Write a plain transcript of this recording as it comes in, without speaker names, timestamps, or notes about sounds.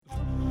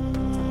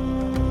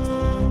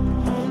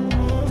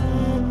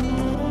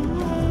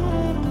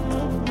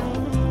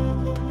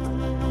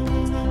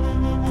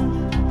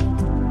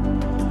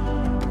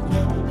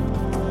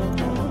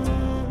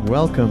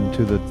Welcome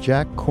to the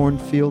Jack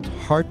Kornfield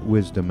Heart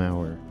Wisdom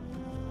Hour.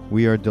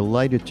 We are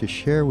delighted to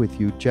share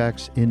with you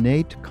Jack's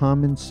innate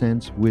common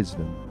sense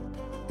wisdom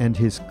and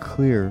his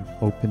clear,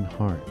 open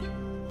heart.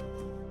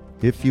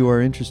 If you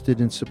are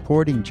interested in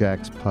supporting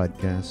Jack's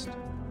podcast,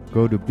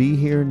 go to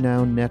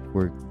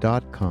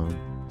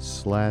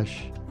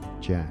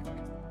BeHereNowNetwork.com/Jack.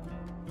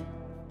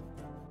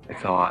 I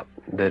thought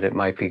that it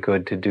might be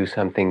good to do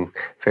something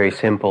very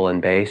simple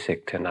and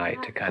basic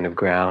tonight to kind of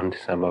ground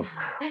some of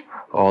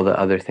all the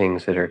other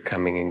things that are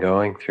coming and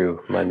going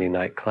through Monday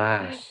night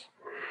class.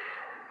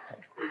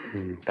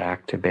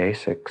 Back to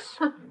basics.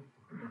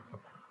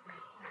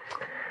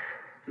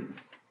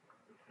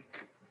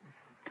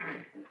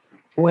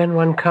 When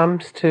one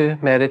comes to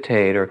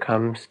meditate or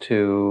comes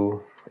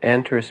to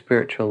enter a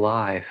spiritual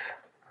life,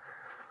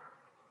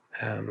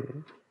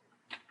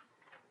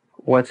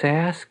 what's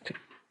asked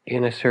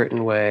in a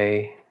certain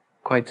way,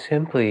 quite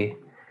simply,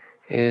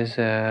 is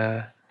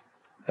a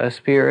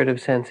spirit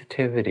of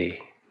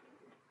sensitivity.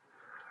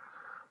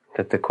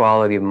 That the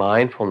quality of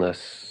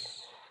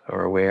mindfulness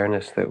or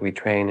awareness that we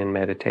train in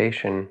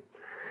meditation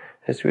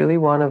is really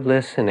one of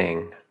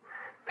listening,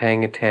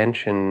 paying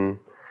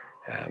attention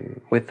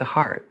with the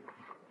heart.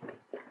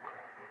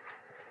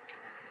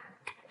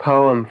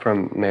 Poem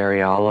from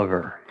Mary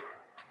Oliver.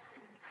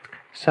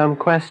 Some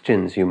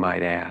questions you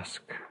might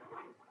ask.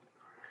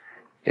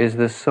 Is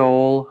the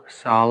soul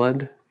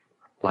solid,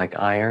 like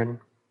iron?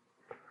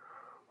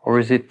 Or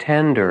is it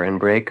tender and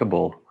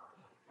breakable,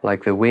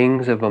 like the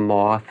wings of a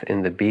moth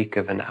in the beak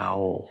of an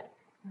owl?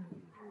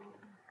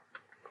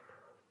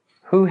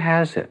 Who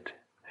has it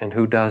and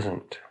who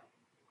doesn't?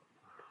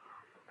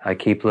 I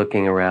keep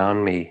looking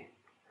around me.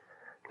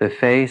 The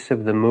face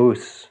of the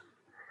moose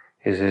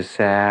is as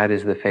sad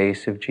as the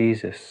face of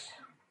Jesus.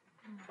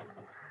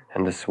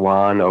 And the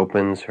swan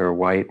opens her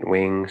white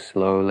wings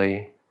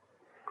slowly.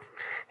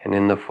 And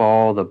in the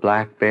fall, the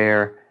black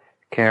bear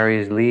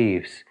carries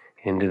leaves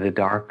into the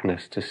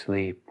darkness to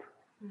sleep.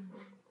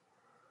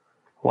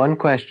 One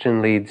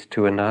question leads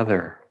to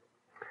another.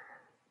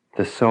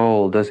 The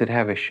soul, does it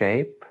have a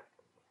shape?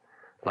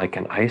 Like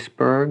an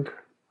iceberg?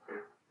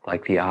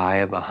 Like the eye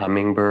of a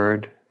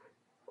hummingbird?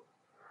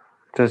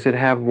 Does it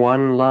have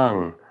one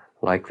lung,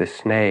 like the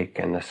snake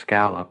and the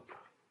scallop?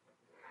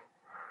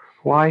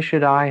 Why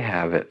should I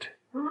have it,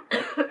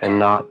 and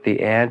not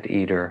the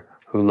anteater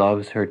who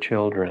loves her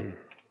children?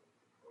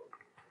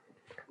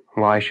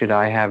 Why should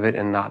I have it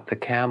and not the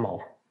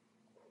camel?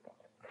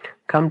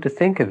 Come to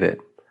think of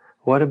it,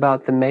 what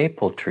about the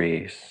maple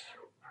trees?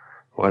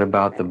 What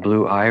about the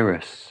blue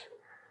iris?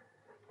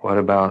 What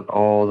about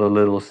all the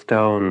little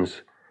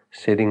stones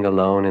sitting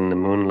alone in the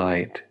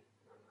moonlight?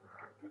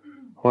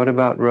 What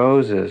about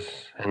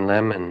roses and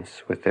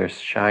lemons with their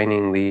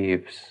shining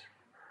leaves?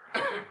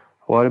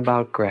 What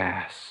about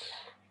grass?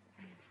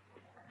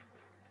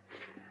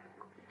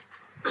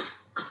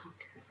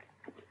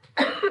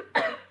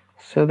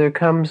 So there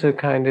comes a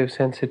kind of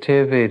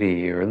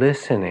sensitivity or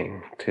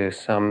listening to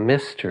some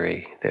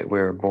mystery that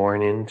we're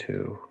born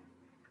into.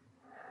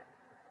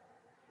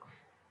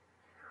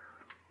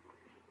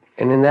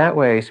 And in that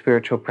way,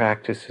 spiritual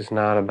practice is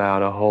not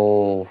about a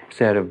whole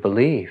set of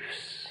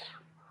beliefs,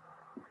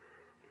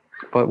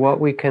 but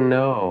what we can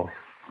know,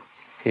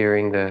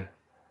 hearing the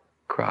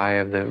cry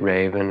of the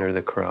raven or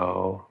the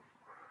crow,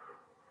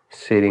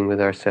 sitting with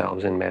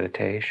ourselves in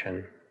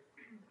meditation.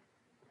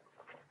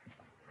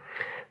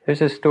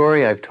 There's a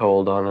story I've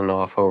told on and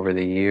off over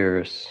the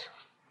years.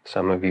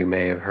 Some of you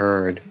may have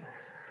heard.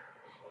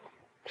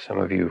 Some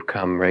of you who've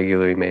come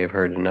regularly may have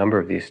heard a number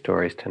of these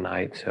stories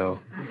tonight, so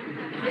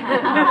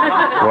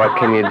what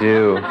can you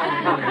do?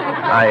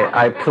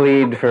 I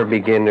plead for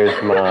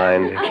beginner's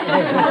mind.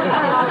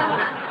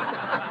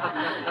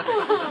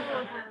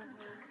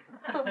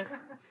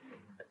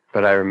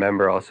 But I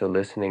remember also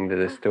listening to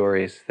the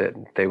stories that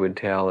they would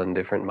tell in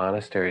different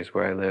monasteries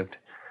where I lived.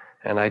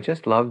 And I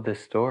just loved the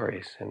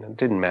stories. And it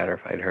didn't matter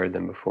if I'd heard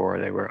them before.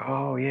 They were,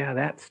 oh yeah,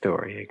 that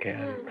story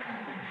again.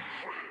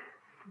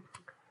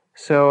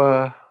 So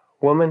a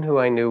woman who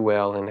I knew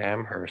well in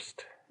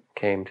Amherst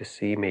came to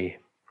see me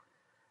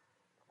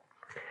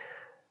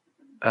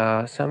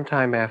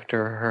sometime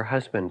after her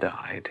husband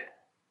died.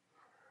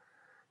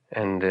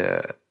 And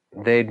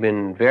they'd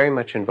been very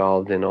much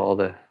involved in all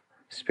the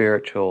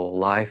spiritual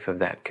life of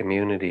that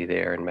community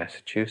there in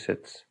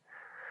Massachusetts.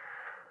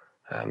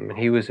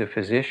 He was a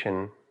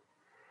physician.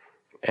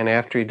 And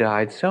after he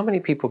died, so many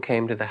people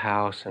came to the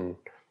house and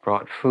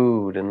brought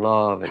food and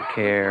love and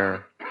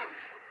care.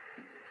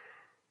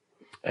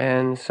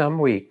 And some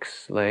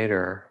weeks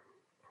later,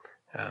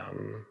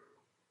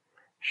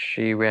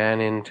 she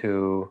ran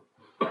into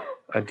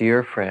a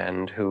dear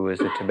friend who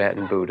was a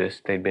Tibetan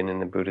Buddhist. They'd been in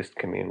the Buddhist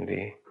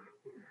community.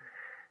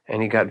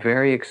 And he got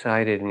very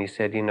excited and he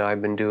said, you know,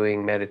 I've been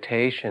doing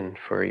meditation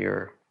for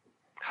your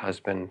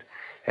husband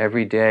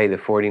every day, the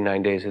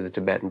 49 days of the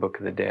Tibetan Book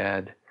of the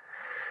Dead,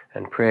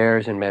 and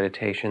prayers and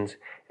meditations,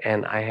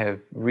 and I have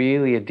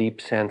really a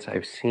deep sense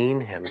I've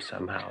seen him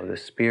somehow, the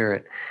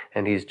spirit,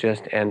 and he's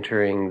just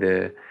entering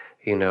the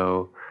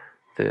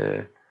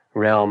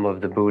realm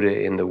of the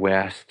Buddha in the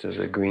West, or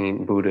the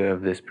green Buddha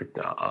of this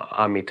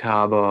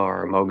Amitabha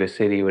or Moga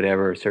City,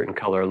 whatever, a certain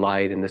color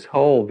light, and this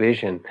whole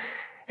vision.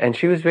 And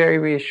she was very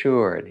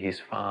reassured, he's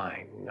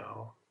fine, you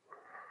know.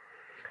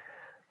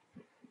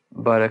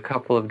 But a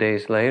couple of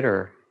days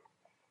later,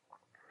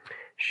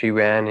 she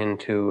ran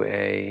into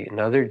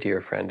another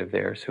dear friend of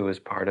theirs who was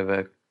part of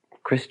a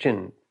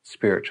Christian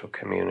spiritual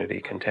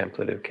community,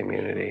 contemplative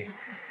community.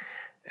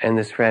 And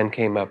this friend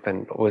came up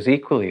and was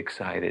equally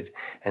excited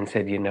and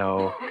said, you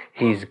know,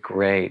 he's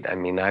great. I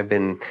mean, I've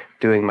been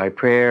doing my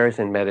prayers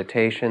and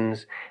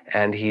meditations,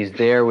 and he's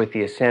there with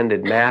the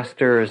ascended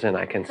masters, and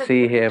I can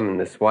see him in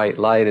this white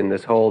light and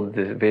this whole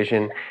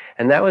vision.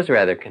 And that was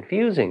rather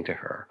confusing to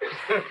her.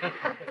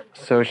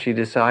 So she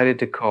decided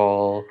to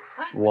call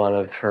one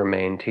of her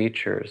main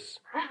teachers,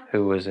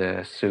 who was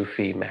a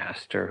Sufi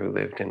master who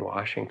lived in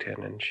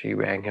Washington, and she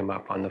rang him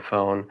up on the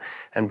phone.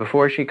 And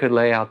before she could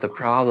lay out the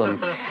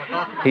problem,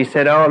 he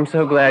said, oh, I'm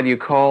so glad you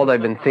called.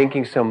 I've been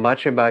thinking so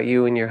much about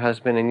you and your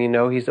husband, and you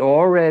know, he's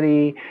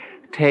already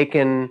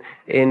taken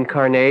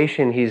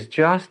incarnation. He's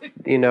just,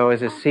 you know,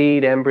 as a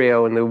seed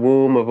embryo in the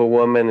womb of a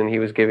woman, and he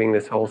was giving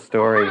this whole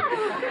story.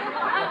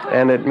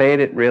 And it made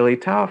it really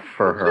tough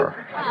for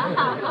her.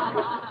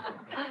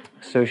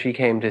 So she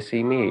came to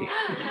see me.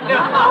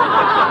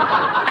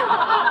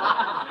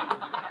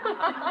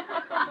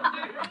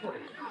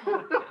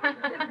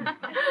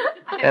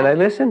 And I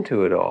listened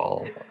to it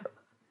all.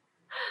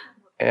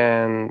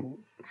 And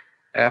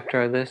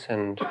after I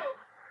listened,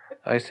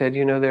 I said,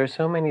 you know, there are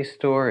so many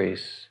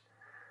stories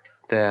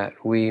that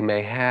we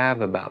may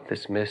have about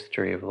this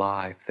mystery of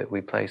life that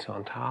we place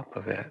on top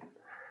of it,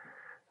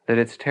 that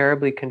it's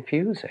terribly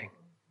confusing.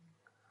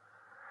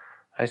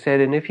 I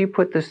said, and if you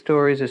put the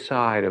stories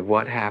aside of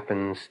what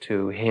happens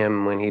to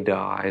him when he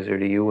dies or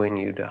to you when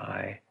you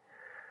die,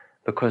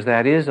 because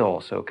that is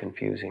also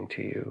confusing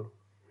to you,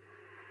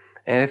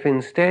 and if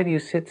instead you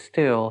sit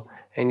still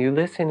and you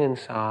listen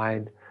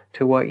inside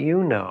to what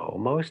you know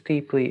most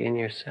deeply in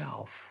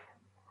yourself,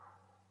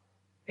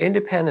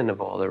 independent of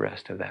all the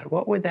rest of that,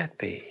 what would that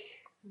be?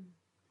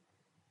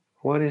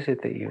 What is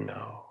it that you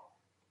know?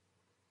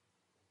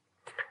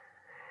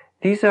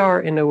 These are,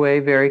 in a way,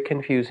 very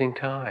confusing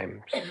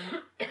times.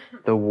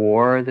 The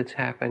war that's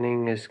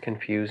happening is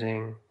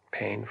confusing,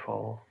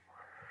 painful.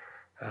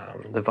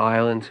 The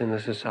violence in the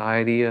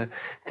society,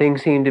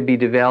 things seem to be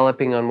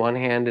developing on one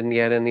hand, and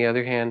yet on the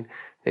other hand,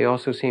 they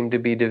also seem to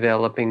be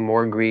developing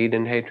more greed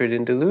and hatred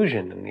and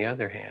delusion on the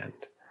other hand.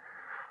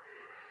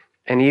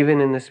 And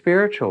even in the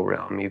spiritual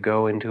realm, you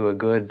go into a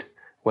good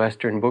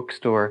Western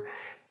bookstore,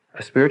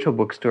 a spiritual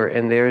bookstore,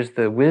 and there's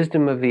the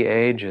wisdom of the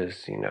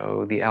ages, you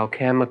know, the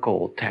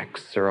alchemical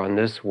texts are on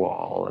this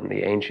wall, and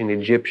the ancient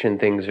Egyptian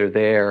things are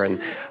there, and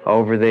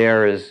over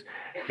there is,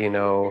 you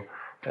know,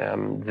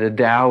 the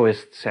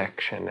Taoist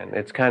section. And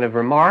it's kind of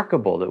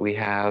remarkable that we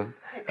have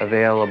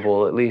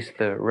available at least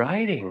the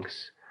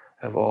writings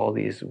of all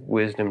these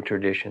wisdom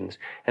traditions.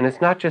 And it's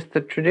not just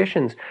the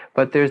traditions,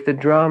 but there's the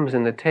drums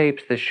and the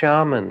tapes, the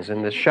shamans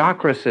and the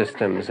chakra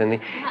systems and the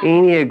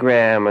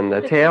Enneagram and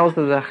the tales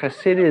of the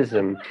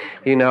Hasidism,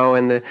 you know,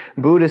 and the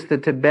Buddhist, the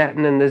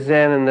Tibetan and the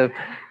Zen and the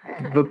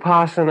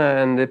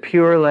Vipassana and the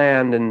Pure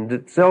Land and the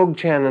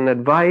Dzogchen and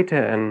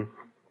Advaita, and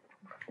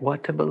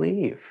what to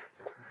believe.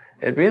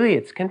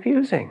 It's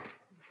confusing.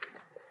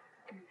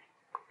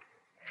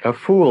 A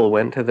fool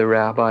went to the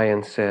rabbi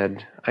and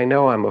said, I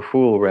know I'm a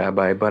fool,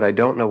 Rabbi, but I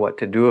don't know what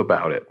to do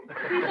about it.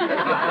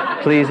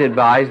 Please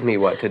advise me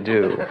what to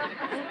do.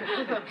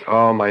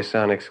 Oh, my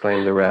son,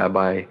 exclaimed the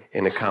rabbi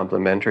in a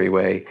complimentary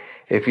way,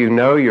 if you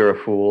know you're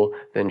a fool,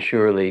 then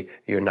surely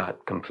you're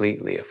not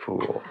completely a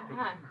fool.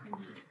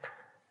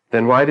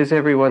 Then why does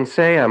everyone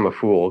say I'm a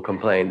fool,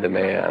 complained the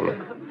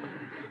man.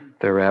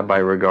 The rabbi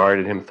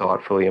regarded him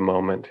thoughtfully a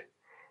moment.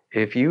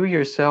 If you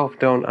yourself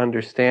don't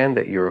understand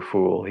that you're a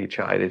fool, he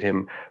chided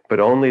him, but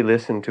only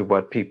listen to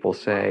what people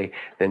say,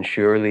 then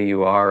surely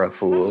you are a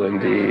fool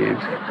indeed.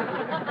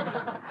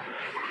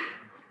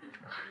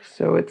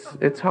 So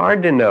it's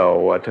hard to know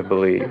what to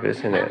believe,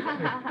 isn't it?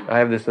 I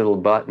have this little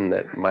button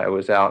that I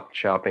was out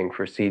shopping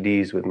for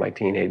CDs with my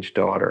teenage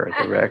daughter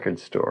at the record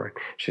store.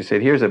 She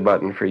said, here's a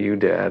button for you,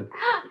 Dad.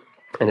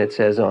 And it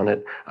says on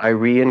it, I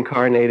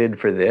reincarnated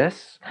for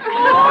this.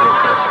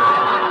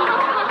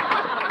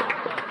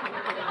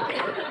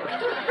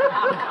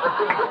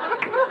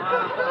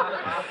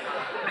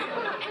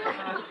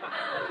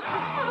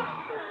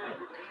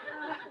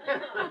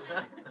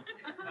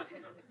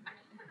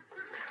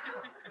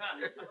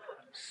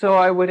 So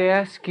I would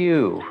ask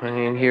you,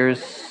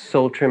 here's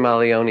Sultri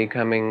Malioni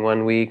coming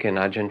 1 week, and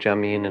Ajahn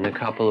Jamin in a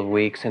couple of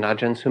weeks, and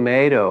Ajahn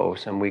Sumedho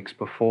some weeks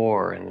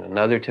before, and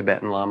another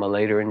Tibetan Lama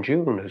later in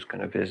June who's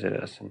going to visit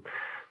us, and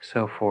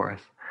so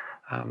forth.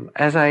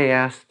 As I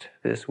asked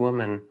this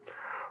woman,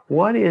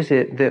 what is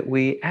it that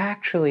we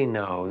actually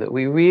know, that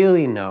we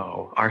really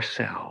know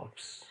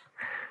ourselves,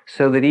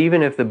 so that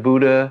even if the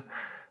Buddha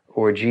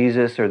or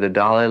Jesus or the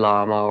Dalai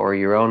Lama or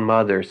your own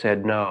mother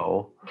said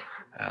no,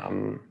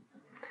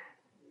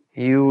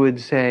 you would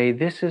say,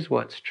 this is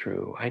what's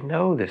true. I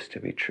know this to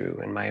be true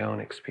in my own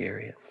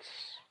experience.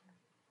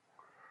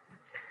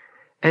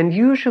 And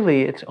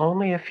usually it's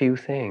only a few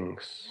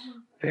things,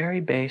 very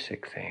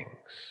basic things.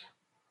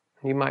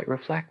 You might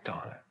reflect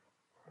on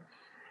it.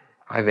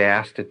 I've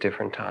asked at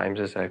different times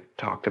as I've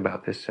talked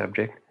about this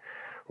subject,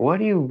 what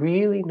do you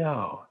really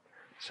know?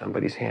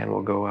 Somebody's hand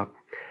will go up.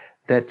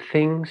 That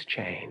things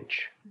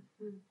change.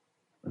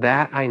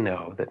 That I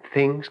know, that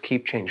things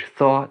keep changing.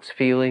 Thoughts,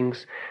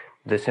 feelings,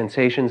 the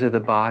sensations of the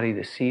body,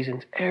 the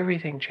seasons,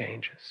 everything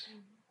changes.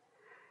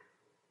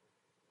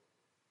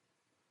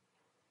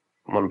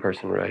 One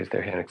person raised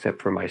their hand,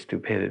 except for my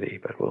stupidity,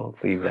 but we'll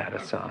leave that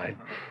aside.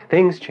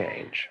 Things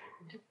change.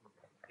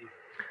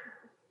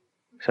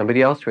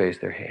 Somebody else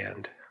raised their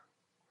hand.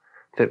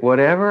 That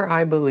whatever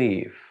I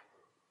believe,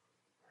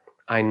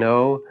 I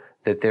know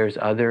that there's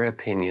other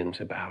opinions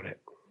about it.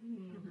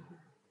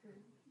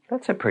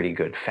 That's a pretty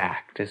good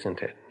fact,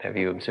 isn't it? Have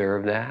you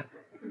observed that?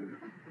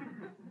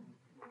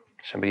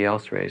 Somebody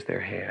else raised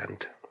their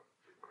hand.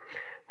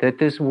 That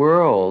this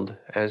world,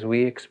 as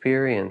we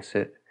experience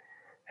it,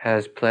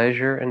 has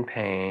pleasure and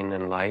pain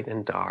and light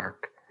and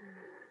dark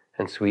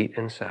and sweet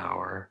and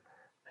sour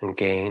and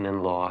gain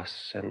and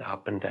loss and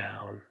up and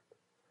down.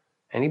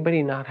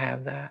 Anybody not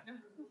have that?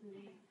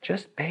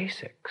 Just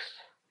basics.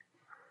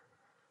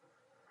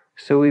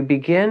 So we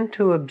begin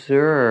to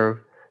observe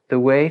the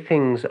way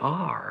things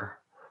are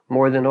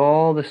more than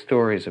all the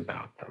stories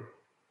about them.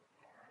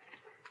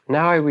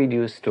 Now I read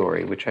you a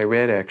story, which I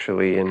read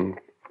actually in,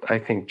 I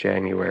think,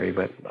 January,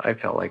 but I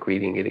felt like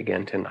reading it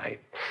again tonight.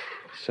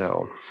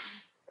 So,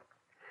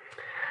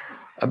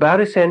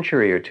 about a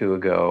century or two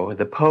ago,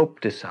 the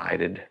Pope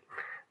decided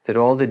that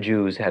all the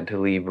Jews had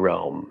to leave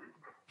Rome.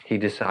 He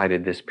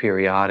decided this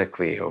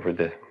periodically over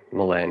the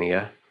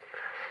millennia.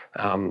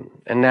 And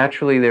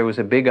naturally, there was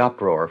a big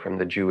uproar from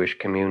the Jewish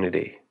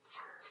community.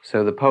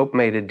 So the Pope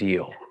made a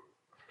deal,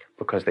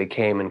 because they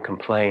came and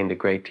complained a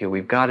great deal.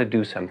 We've got to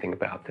do something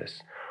about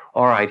this.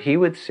 All right, he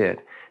would sit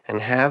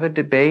and have a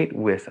debate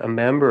with a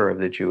member of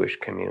the Jewish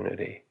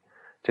community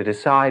to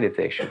decide if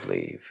they should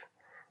leave.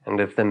 And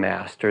if the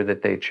master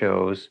that they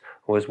chose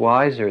was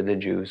wiser, the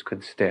Jews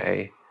could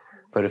stay.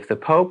 But if the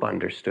Pope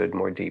understood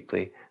more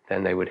deeply,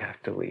 then they would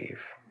have to leave.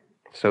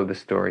 So the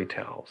story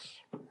tells.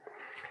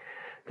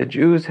 The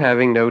Jews,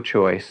 having no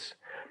choice,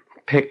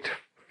 picked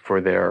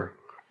for their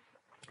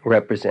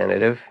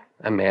representative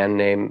a man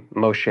named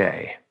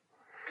Moshe.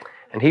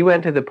 And he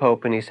went to the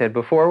Pope and he said,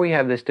 before we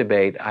have this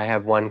debate, I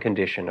have one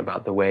condition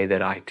about the way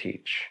that I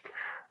teach.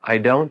 I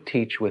don't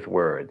teach with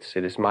words.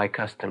 It is my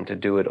custom to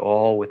do it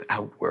all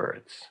without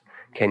words.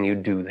 Can you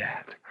do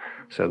that?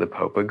 So the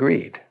Pope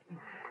agreed.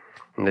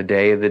 And the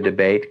day of the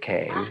debate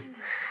came,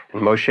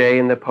 and Moshe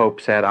and the Pope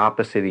sat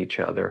opposite each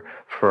other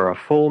for a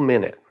full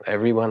minute,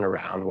 everyone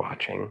around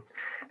watching.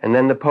 And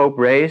then the Pope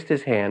raised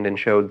his hand and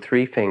showed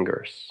 3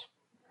 fingers.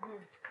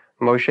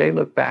 Moshe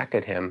looked back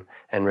at him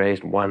and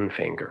raised 1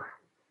 finger.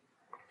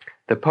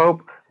 The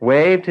Pope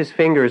waved his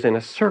fingers in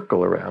a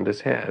circle around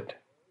his head.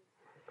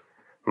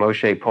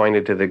 Moshe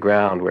pointed to the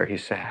ground where he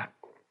sat.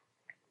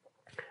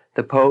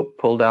 The Pope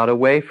pulled out a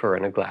wafer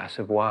and a glass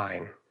of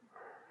wine.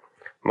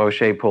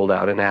 Moshe pulled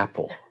out an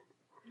apple.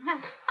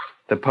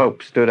 The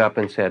Pope stood up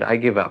and said, I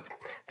give up.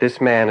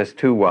 This man is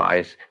too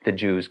wise. The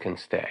Jews can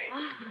stay.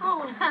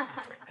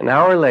 An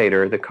hour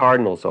later, the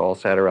cardinals all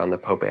sat around the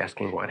Pope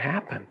asking what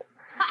happened.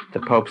 The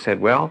Pope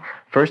said, well,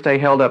 first I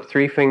held up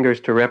 3 fingers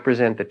to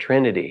represent the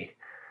Trinity,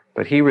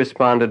 but he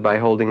responded by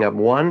holding up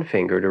 1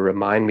 finger to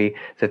remind me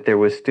that there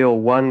was still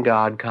one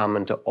God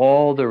common to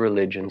all the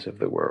religions of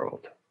the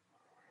world.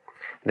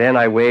 Then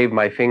I waved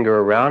my finger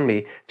around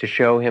me to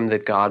show him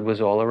that God was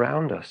all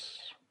around us.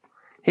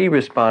 He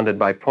responded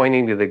by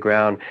pointing to the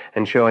ground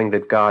and showing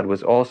that God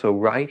was also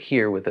right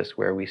here with us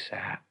where we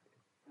sat.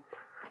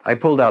 I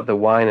pulled out the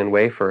wine and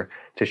wafer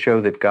to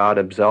show that God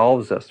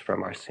absolves us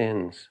from our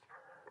sins.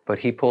 But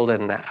he pulled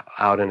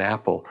out an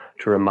apple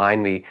to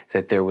remind me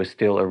that there was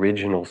still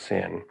original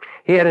sin.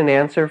 He had an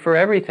answer for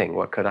everything.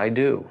 What could I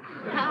do?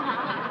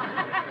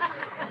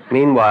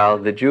 Meanwhile,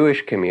 the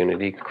Jewish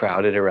community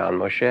crowded around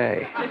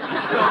Moshe.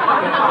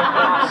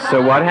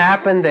 So what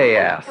happened, they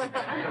asked.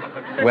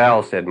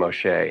 Well, said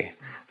Moshe,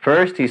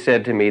 first he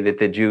said to me that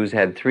the Jews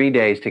had 3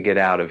 days to get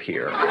out of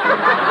here.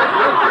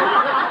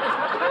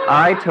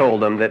 I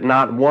told him that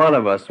not one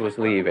of us was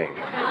leaving.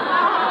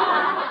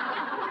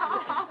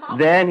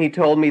 Then he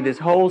told me this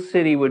whole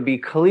city would be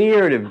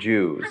cleared of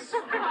Jews.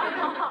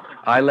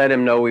 I let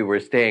him know we were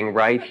staying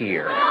right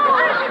here.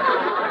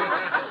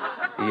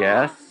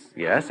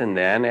 Yes, and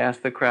then,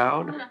 asked the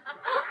crowd.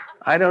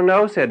 I don't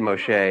know, said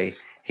Moshe.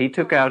 He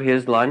took out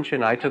his lunch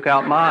and I took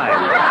out mine.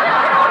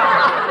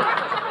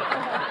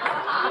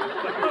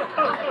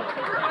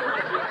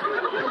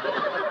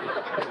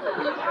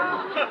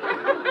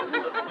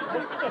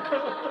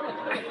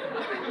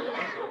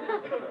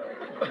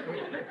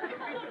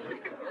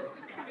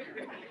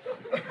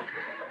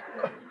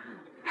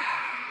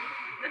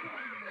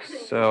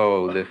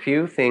 So, the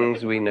few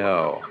things we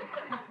know.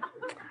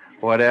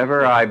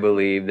 Whatever I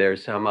believe,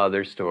 there's some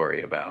other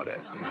story about it,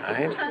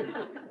 right?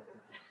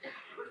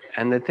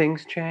 And that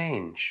things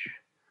change,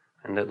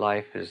 and that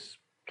life is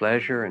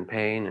pleasure and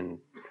pain and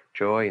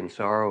joy and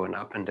sorrow and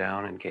up and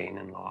down and gain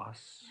and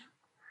loss.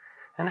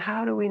 And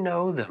how do we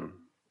know them?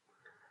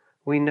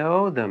 We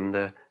know them,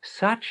 the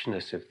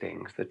suchness of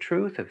things, the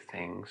truth of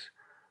things,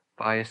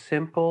 by a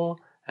simple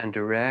and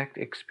direct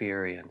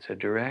experience, a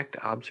direct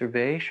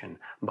observation,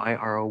 by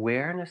our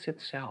awareness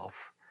itself,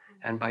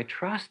 and by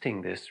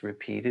trusting this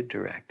repeated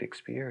direct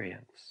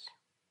experience.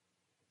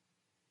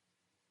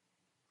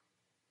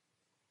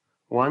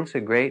 Once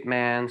a great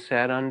man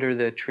sat under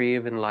the tree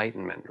of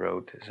enlightenment,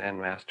 wrote Zen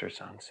Master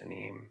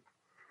Sansanim,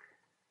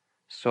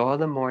 saw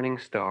the morning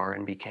star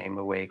and became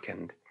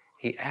awakened.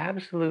 He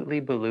absolutely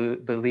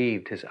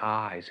believed his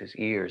eyes, his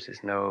ears, his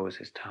nose,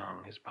 his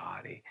tongue, his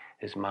body,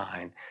 his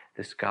mind.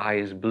 The sky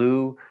is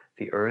blue,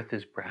 the earth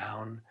is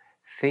brown,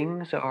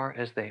 things are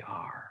as they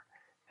are.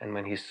 And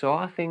when he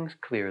saw things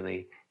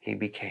clearly, he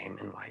became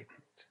enlightened.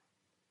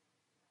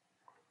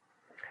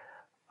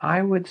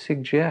 I would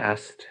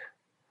suggest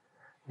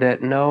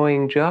that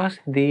knowing just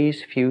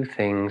these few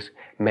things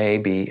may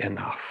be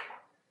enough.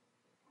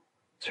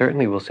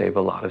 Certainly will save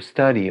a lot of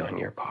study on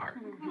your part.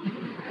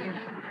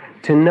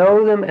 To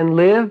know them and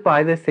live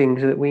by the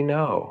things that we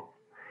know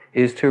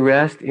is to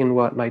rest in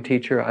what my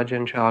teacher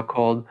Ajahn Chah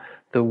called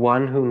the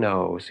one who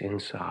knows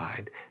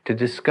inside. To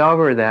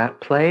discover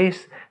that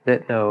place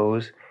that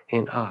knows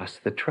in us,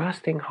 the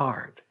trusting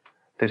heart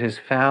that has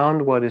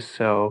found what is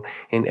so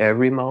in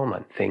every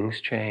moment.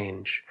 Things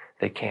change.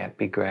 They can't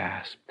be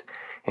grasped.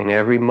 In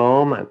every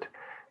moment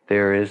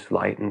there is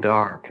light and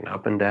dark and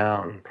up and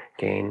down,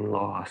 gain and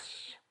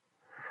loss.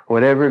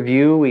 Whatever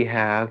view we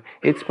have,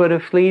 it's but a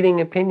fleeting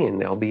opinion.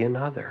 There'll be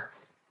another.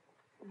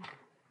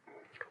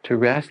 To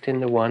rest in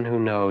the one who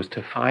knows,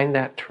 to find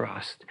that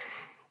trust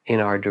in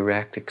our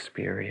direct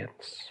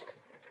experience.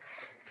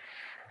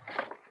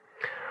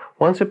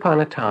 Once upon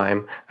a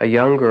time, a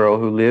young girl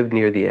who lived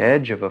near the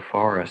edge of a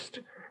forest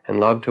and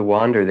loved to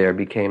wander there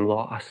became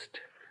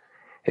lost.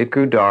 It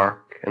grew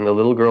dark, and the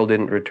little girl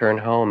didn't return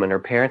home, and her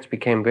parents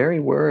became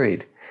very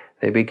worried.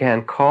 They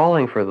began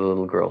calling for the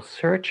little girl,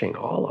 searching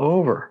all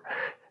over.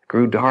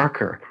 Grew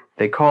darker.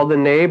 They called the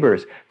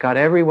neighbors, got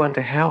everyone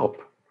to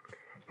help.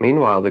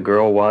 Meanwhile, the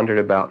girl wandered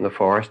about in the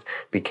forest,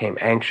 became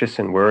anxious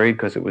and worried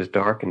because it was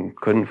dark and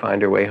couldn't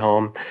find her way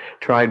home,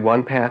 tried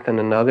one path and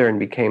another and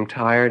became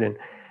tired, and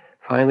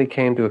finally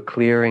came to a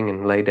clearing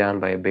and lay down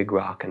by a big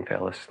rock and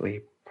fell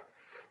asleep.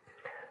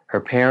 Her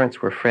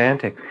parents were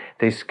frantic.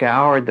 They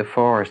scoured the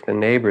forest. The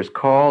neighbors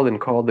called and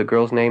called the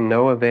girl's name,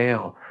 no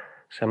avail.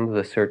 Some of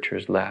the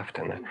searchers left,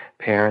 and the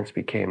parents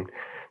became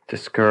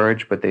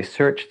discouraged, but they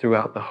searched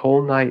throughout the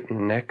whole night and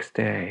the next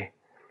day.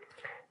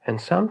 And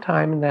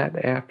sometime in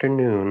that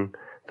afternoon,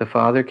 the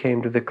father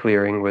came to the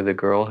clearing where the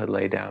girl had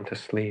laid down to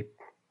sleep.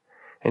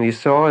 And he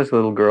saw his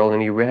little girl,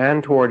 and he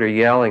ran toward her,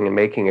 yelling and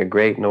making a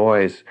great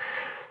noise,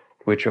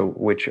 which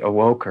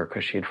awoke her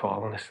because she had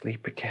fallen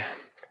asleep again.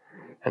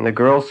 And the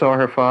girl saw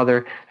her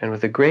father, and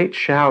with a great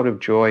shout of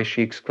joy,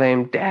 she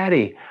exclaimed,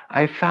 "Daddy,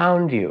 I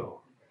found you."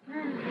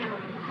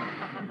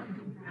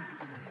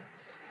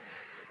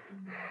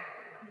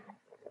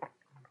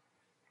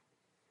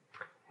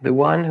 The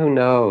one who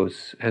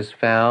knows has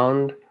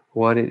found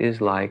what it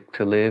is like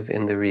to live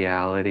in the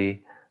reality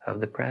of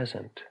the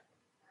present.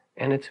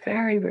 And it's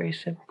very, very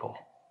simple.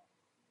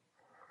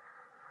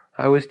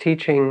 I was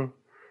teaching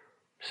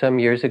some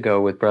years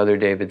ago with Brother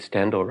David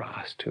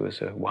Stendelrost, who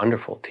is a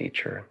wonderful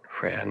teacher and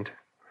friend.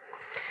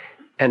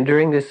 And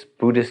during this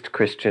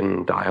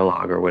Buddhist-Christian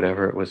dialogue, or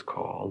whatever it was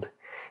called,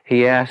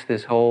 he asked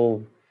this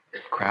whole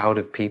crowd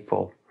of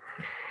people,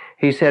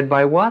 he said,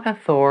 by what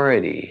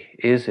authority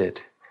is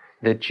it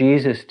that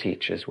Jesus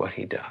teaches what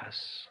he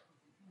does?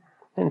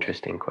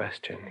 Interesting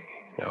question.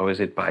 Is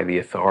it by the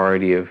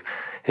authority of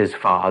his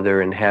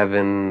Father in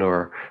heaven,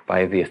 or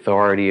by the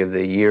authority of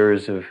the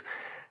years of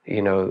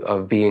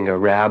being a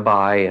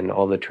rabbi and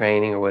all the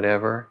training or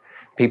whatever?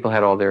 People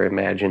had all their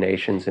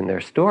imaginations and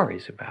their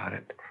stories about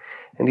it.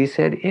 And he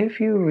said,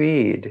 if you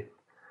read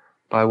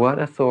by what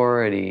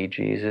authority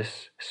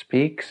Jesus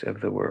speaks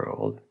of the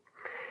world,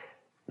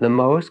 the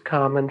most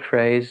common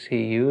phrase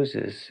he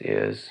uses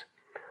is,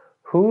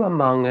 "Who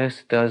among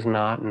us does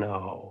not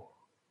know?"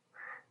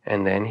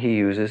 And then he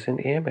uses an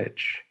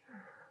image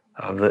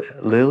of the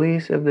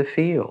lilies of the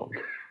field,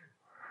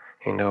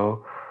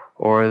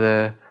 or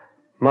the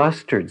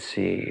mustard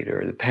seed,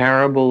 or the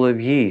parable of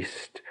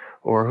yeast,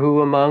 or who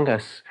among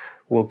us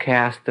will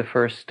cast the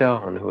first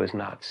stone who has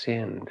not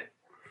sinned.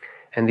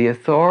 And the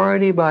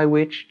authority by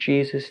which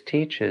Jesus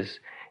teaches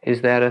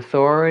is that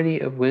authority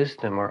of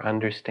wisdom or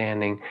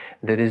understanding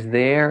that is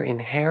there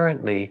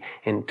inherently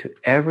into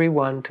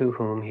everyone to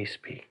whom he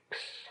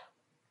speaks.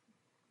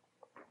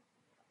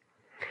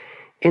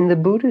 In the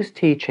Buddha's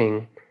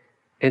teaching,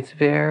 it's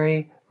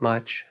very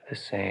much the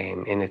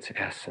same in its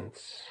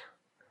essence.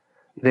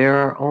 There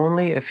are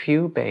only a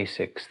few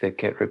basics that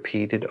get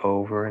repeated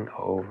over and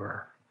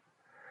over.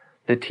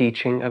 The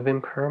teaching of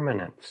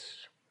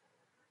impermanence,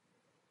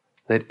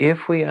 That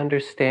if we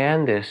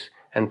understand this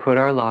and put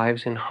our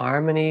lives in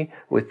harmony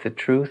with the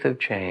truth of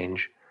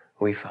change,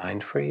 we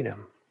find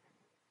freedom.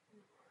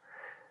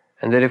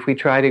 And that if we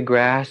try to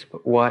grasp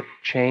what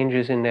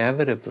changes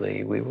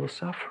inevitably, we will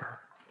suffer.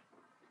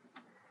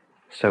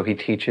 So he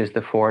teaches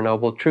the Four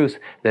Noble Truths,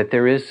 that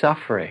there is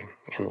suffering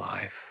in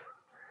life,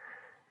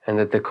 and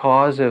that the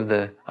cause of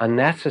the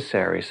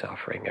unnecessary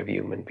suffering of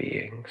human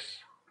beings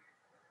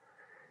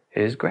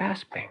is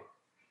grasping,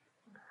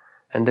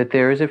 and that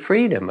there is a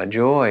freedom, a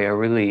joy, a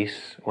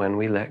release when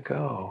we let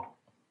go.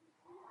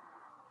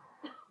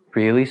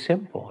 Really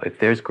simple. If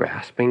there's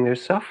grasping,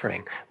 there's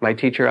suffering. My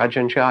teacher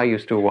Ajahn Chah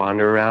used to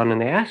wander around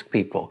and ask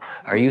people,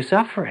 "Are you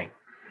suffering?"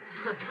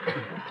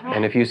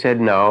 And if you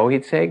said no,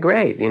 he'd say,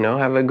 "Great,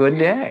 have a good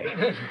day."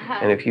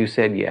 And if you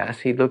said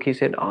yes, he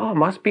said, "Oh,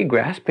 must be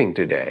grasping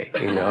today,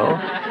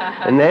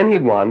 And then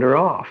he'd wander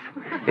off.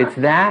 It's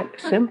that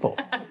simple.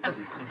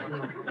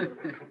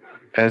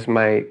 As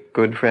my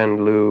good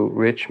friend Lou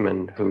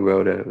Richmond, who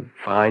wrote a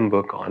fine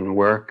book on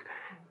work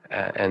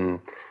and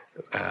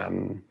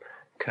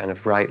kind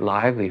of right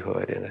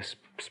livelihood in a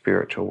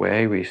spiritual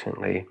way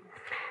recently,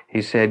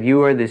 he said,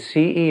 "You are the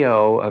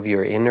CEO of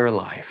your inner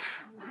life,"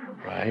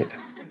 right?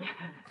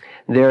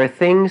 There are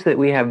things that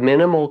we have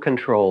minimal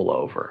control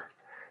over,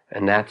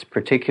 and that's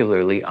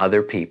particularly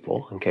other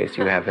people, in case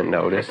you haven't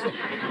noticed,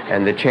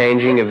 and the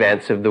changing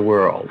events of the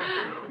world.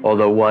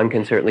 Although one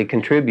can certainly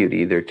contribute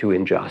either to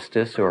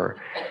injustice or,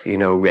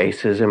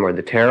 racism or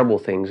the terrible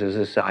things of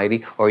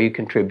society, or you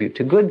contribute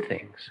to good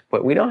things.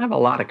 But we don't have a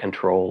lot of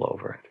control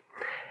over it.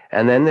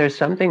 And then there's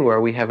something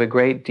where we have a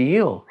great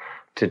deal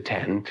to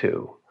tend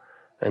to,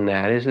 and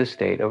that is the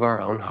state of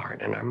our own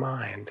heart and our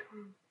mind.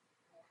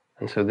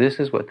 And so this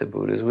is what the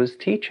Buddha was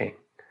teaching,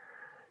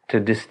 to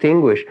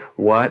distinguish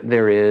what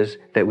there is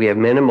that we have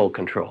minimal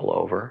control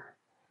over,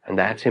 and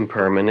that's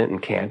impermanent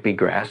and can't be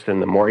grasped,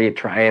 and the more you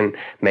try and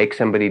make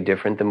somebody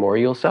different, the more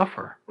you'll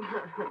suffer.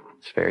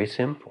 It's very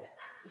simple.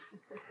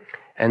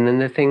 And then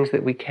the things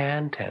that we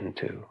can tend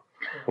to,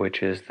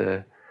 which is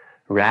the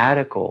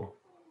radical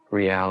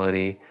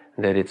reality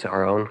that it's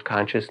our own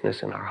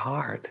consciousness in our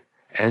heart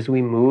as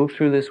we move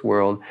through this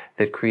world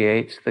that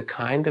creates the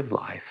kind of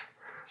life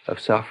of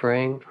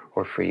suffering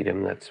or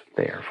freedom that's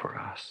there for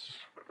us.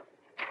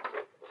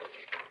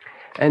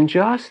 And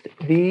just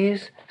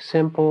these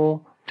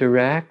simple,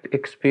 direct,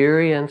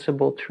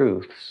 experienceable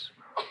truths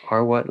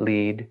are what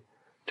lead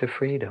to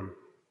freedom.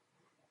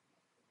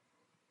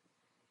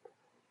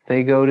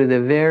 They go to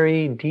the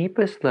very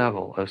deepest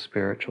level of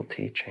spiritual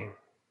teaching.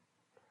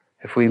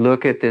 If we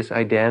look at this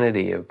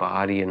identity of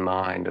body and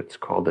mind, it's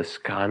called the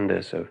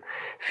skandhas of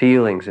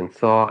feelings and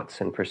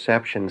thoughts and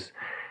perceptions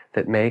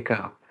that make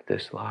up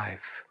this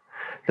life.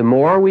 The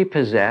more we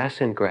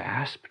possess and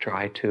grasp,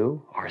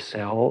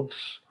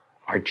 ourselves,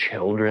 our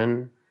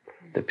children,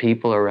 the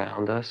people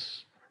around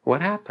us,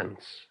 what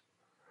happens?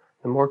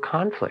 The more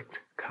conflict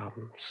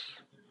comes.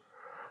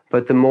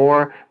 But the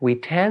more we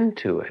tend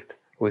to it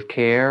with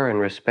care and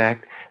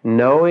respect,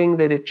 knowing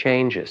that it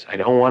changes. I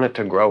don't want it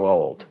to grow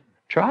old.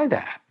 Try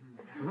that.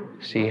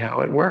 See how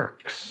it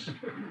works.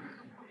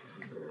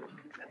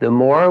 The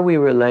more we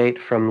relate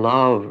from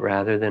love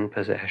rather than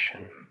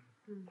possession,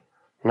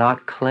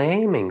 not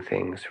claiming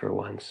things for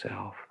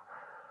oneself,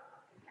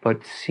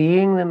 but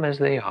seeing them as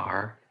they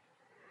are,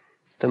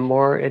 the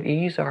more at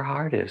ease our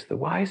heart is, the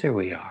wiser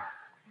we are.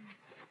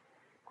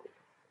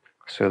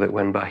 So that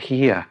when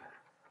Bahiya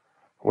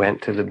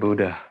went to the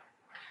Buddha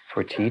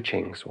for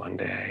teachings one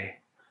day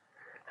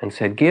and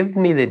said, "Give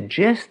me the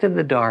gist of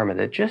the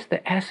Dharma, just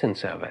the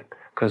essence of it,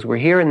 because we're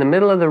here in the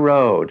middle of the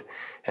road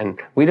and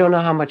we don't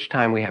know how much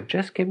time we have.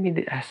 Just give me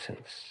the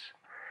essence."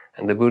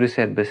 And the Buddha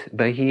said,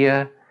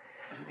 "Bahiya,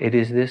 it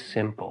is this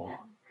simple.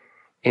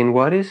 In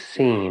what is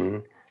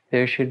seen,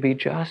 there should be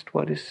just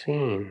what is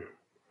seen.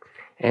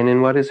 And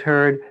in what is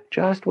heard,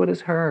 just what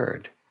is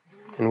heard.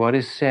 In what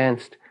is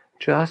sensed,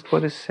 just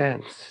what is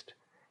sensed.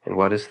 In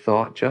what is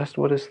thought, just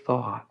what is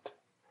thought.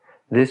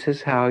 This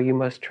is how you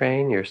must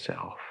train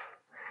yourself.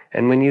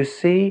 And when you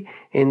see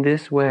in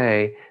this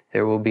way,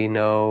 there will be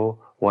no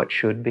what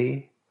should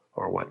be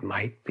or what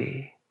might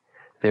be.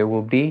 There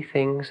will be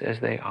things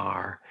as they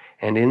are.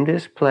 And in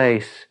this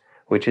place,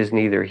 which is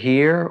neither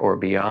here or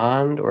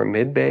beyond or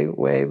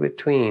midway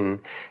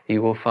between,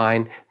 you will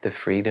find the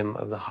freedom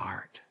of the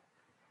heart."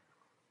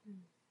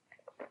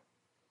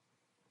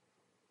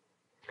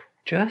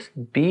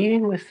 Just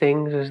being with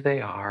things as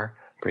they are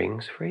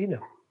brings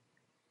freedom.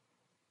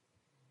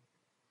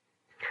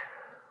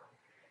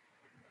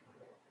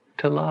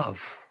 To love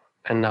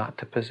and not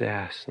to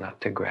possess, not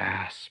to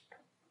grasp,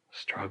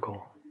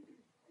 struggle.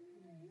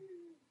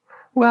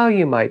 Well,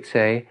 you might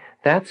say,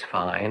 that's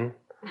fine,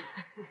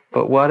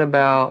 but what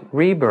about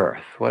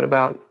rebirth? What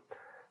about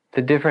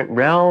the different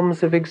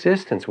realms of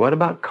existence? What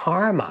about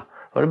karma?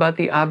 What about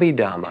the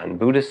Abhidhamma and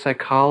Buddhist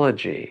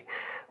psychology?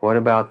 What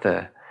about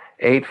the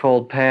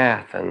Eightfold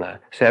Path and the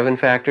 7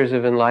 Factors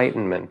of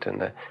Enlightenment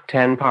and the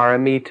 10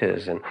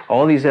 Paramitas and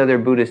all these other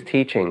Buddhist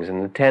teachings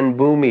and the 10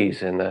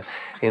 Bhumis and the,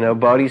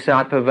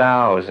 Bodhisattva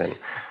vows, and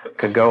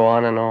could go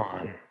on and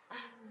on.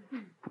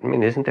 I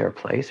mean, isn't there a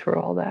place for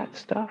all that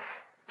stuff?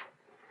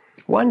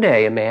 One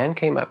day, a man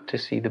came up to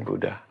see the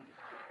Buddha.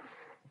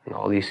 And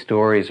all these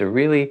stories are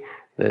really,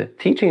 the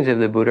teachings of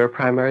the Buddha are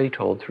primarily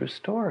told through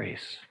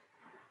stories.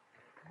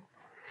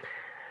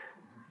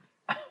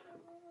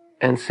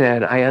 And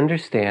said, I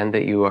understand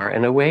that you are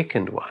an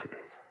awakened one.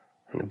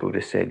 And the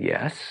Buddha said,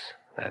 yes,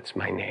 that's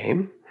my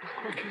name.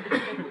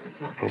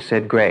 And he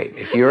said, great,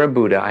 if you're a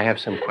Buddha, I have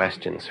some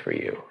questions for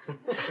you.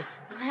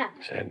 I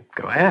said,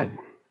 go ahead.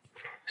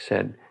 He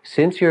said,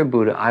 since you're a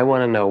Buddha, I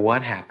want to know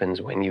what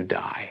happens when you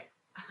die.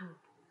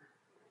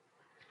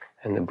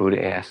 And the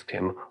Buddha asked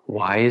him,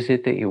 why is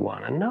it that you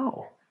want to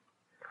know?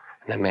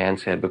 And the man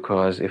said,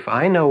 because if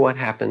I know what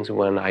happens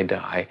when I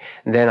die,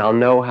 then I'll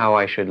know how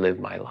I should live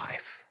my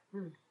life.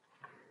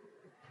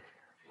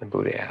 The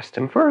Buddha asked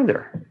him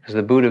further, because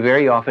the Buddha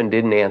very often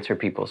didn't answer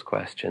people's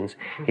questions.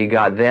 He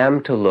got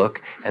them to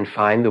look and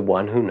find the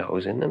one who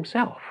knows in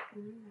themselves.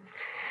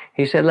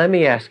 He said, let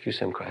me ask you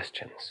some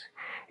questions.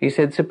 He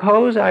said,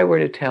 suppose I were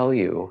to tell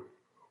you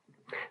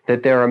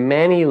that there are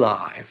many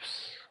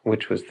lives,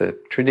 which was the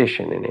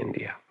tradition in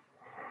India,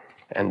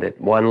 and that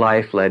one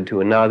life led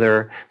to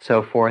another,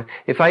 so forth.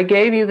 If I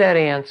gave you that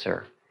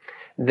answer,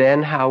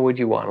 then how would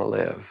you want to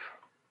live?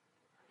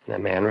 And the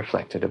man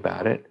reflected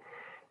about it.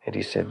 And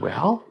he said,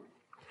 well,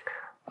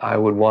 I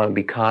would want to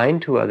be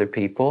kind to other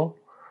people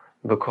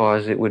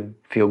because it would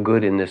feel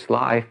good in this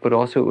life, but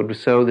also it would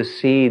sow the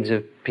seeds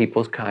of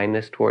people's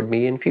kindness toward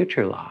me in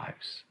future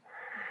lives.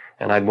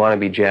 And I'd want to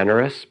be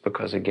generous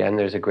because, again,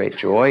 there's a great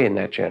joy in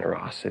that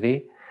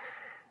generosity.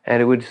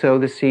 And it would sow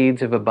the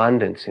seeds of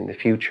abundance in the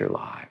future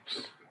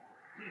lives.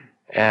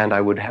 And I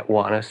would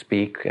want to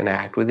speak and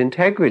act with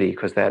integrity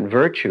because that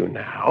virtue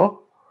now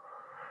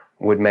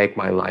would make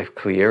my life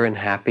clear and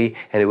happy,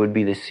 and it would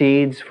be the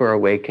seeds for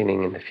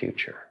awakening in the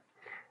future.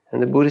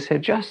 And the Buddha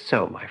said, just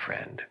so, my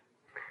friend.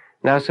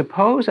 Now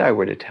suppose I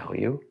were to tell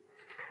you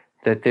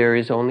that there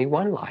is only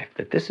one life,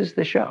 that this is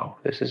the show,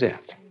 this is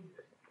it.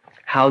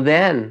 How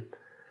then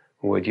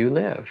would you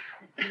live?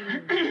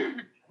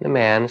 The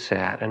man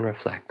sat and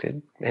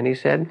reflected, and he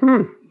said,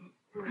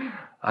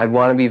 I'd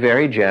want to be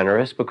very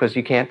generous because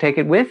you can't take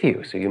it with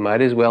you, so you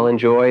might as well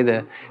enjoy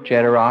the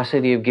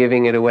generosity of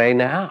giving it away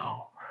now.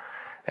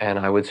 And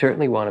I would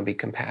certainly want to be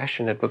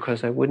compassionate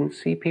because I wouldn't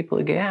see people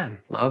again,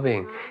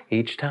 loving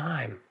each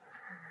time.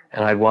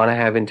 And I'd want to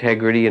have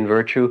integrity and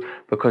virtue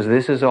because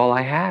this is all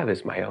I have,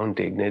 is my own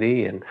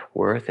dignity and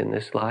worth in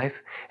this life.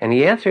 And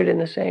he answered in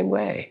the same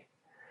way.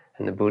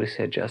 And the Buddha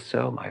said, just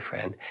so, my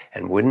friend,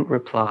 and wouldn't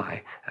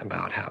reply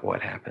about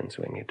what happens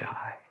when you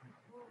die.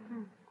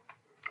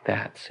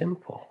 That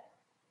simple.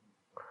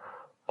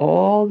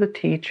 All the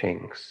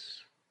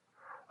teachings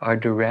are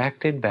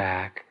directed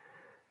back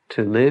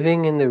to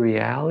living in the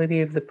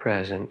reality of the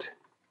present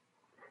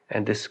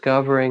and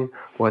discovering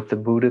what the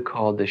Buddha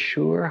called the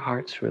sure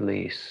heart's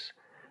release,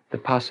 the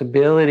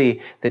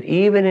possibility that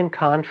even in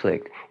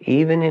conflict,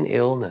 even in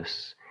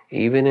illness,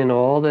 even in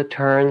all the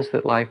turns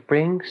that life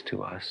brings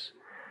to us,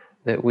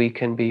 that we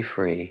can be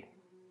free,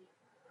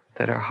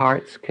 that our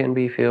hearts can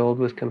be filled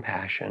with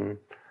compassion,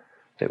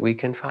 that we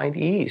can find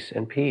ease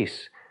and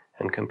peace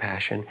and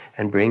compassion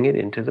and bring it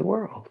into the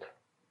world.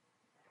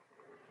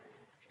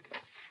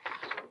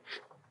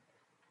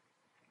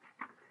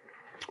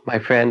 My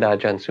friend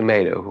Ajahn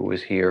Sumedho, who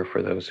was here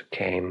for those who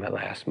came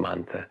last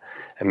month, an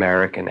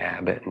American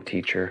abbot and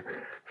teacher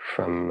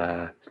from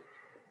a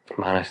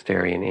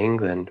monastery in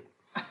England,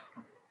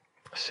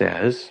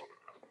 says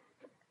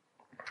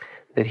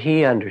that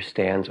he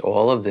understands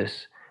all of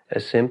this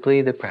as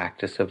simply the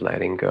practice of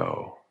letting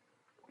go.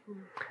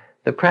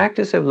 The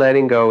practice of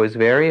letting go is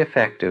very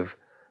effective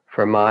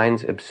for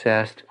minds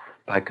obsessed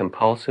by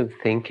compulsive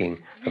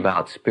thinking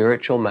about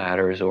spiritual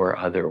matters or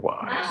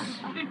otherwise.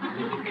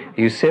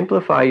 You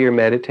simplify your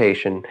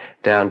meditation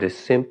down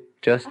to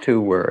just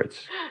 2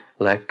 words,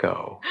 let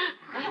go,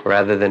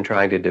 rather than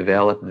trying to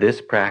develop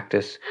this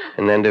practice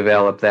and then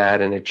develop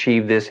that and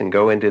achieve this and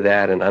go into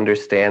that and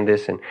understand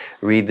this and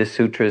read the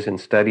sutras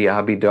and study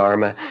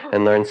Abhidharma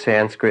and learn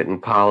Sanskrit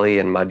and Pali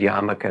and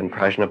Madhyamaka and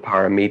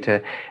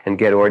Prajnaparamita and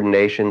get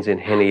ordinations in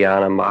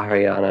Hinayana,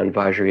 Mahayana and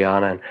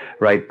Vajrayana and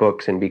write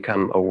books and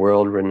become a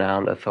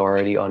world-renowned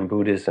authority on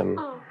Buddhism.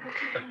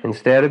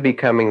 Instead of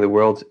becoming the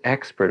world's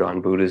expert on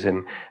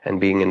Buddhism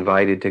and being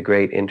invited to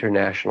great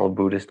international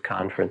Buddhist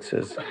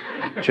conferences,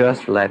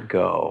 just let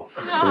go,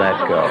 let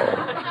go.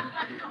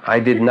 I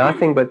did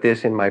nothing but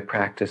this in my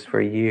practice for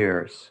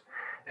years.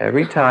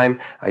 Every time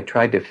I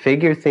tried to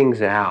figure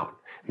things out,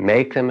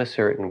 make them a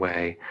certain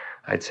way,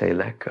 I'd say,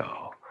 let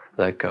go,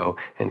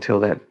 until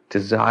that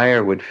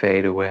desire would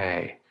fade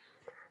away.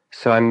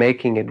 So I'm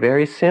making it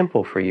very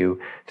simple for you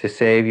to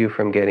save you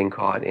from getting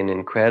caught in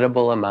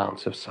incredible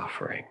amounts of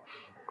suffering.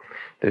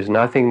 There's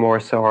nothing more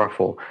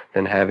sorrowful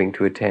than having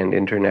to attend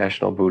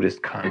international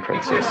Buddhist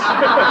conferences.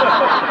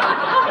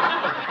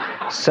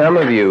 Some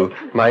of you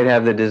might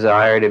have the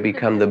desire to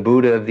become the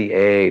Buddha of the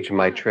age,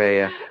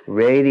 Maitreya,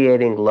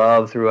 radiating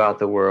love throughout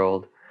the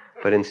world,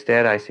 but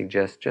instead I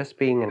suggest just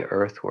being an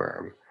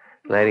earthworm,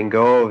 letting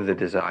go of the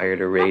desire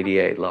to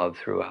radiate love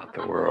throughout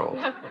the world.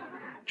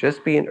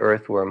 Just be an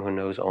earthworm who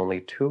knows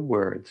only 2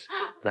 words: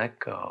 let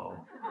go,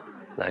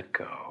 let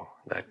go,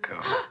 let go.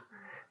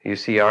 You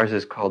see, ours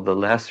is called the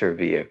lesser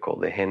vehicle,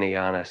 the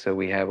Hinayana, so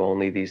we have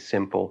only these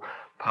simple,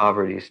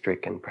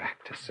 poverty-stricken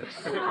practices.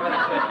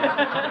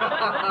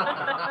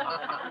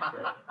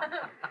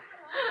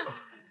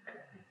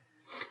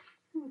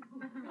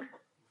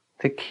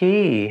 The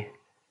key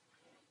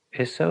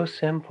is so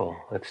simple.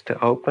 It's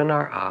to open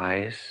our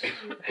eyes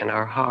and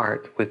our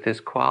heart with this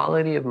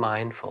quality of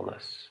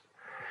mindfulness.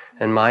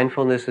 And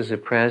mindfulness is a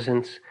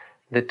presence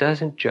that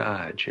doesn't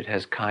judge. It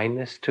has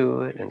kindness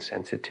to it and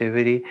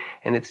sensitivity,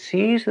 and it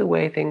sees the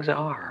way things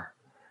are,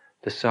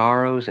 the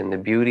sorrows and the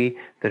beauty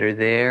that are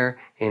there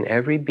in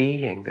every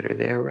being, that are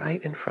there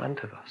right in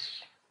front of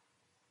us.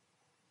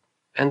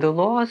 And the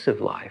laws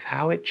of life,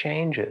 how it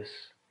changes,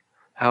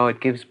 how it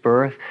gives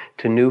birth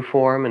to new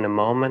form in a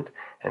moment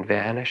and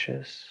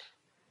vanishes.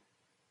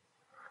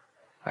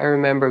 I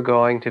remember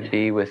going to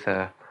be with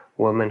a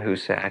woman who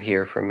sat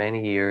here for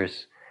many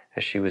years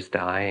as she was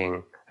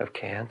dying of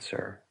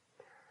cancer,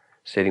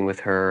 sitting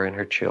with her and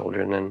her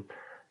children, and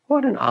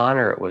what an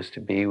honor it was to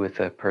be with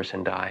a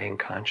person dying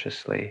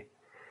consciously.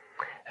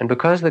 And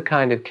because of the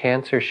kind of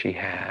cancer she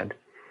had,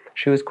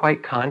 she was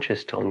quite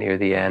conscious till near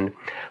the end,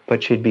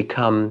 but she'd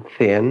become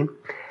thin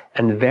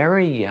and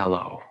very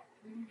yellow.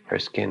 Her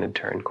skin had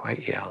turned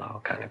quite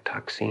yellow, kind of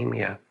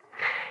toxemia.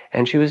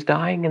 And she was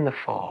dying in the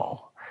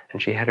fall,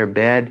 and she had her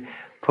bed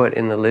put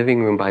in the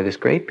living room by this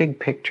great big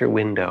picture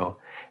window,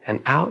 and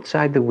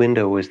outside the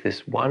window was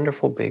this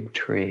wonderful big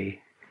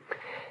tree.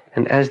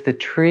 And as the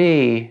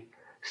tree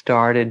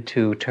started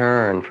to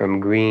turn from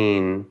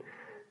green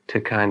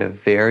to kind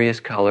of various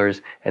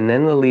colors, and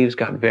then the leaves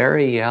got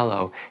very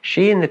yellow,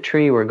 she and the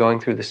tree were going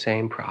through the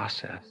same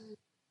process.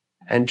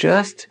 And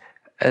just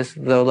as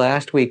though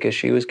last week, as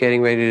she was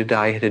getting ready to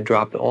die, it had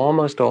dropped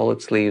almost all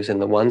its leaves,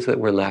 and the ones that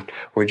were left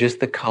were just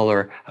the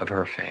color of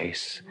her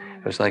face.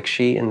 It was like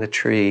she and the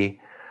tree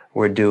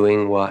were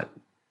doing what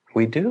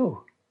we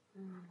do,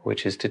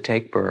 which is to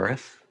take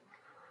birth,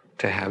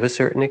 to have a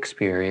certain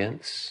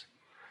experience,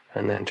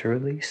 and then to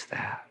release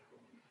that.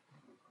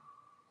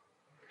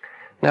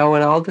 Now,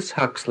 when Aldous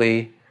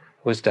Huxley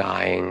was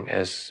dying,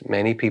 as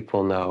many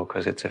people know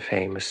because it's a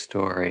famous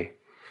story,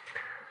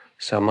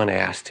 someone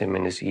asked him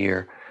in his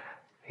ear,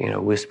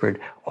 whispered,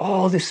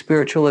 all the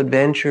spiritual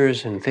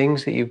adventures and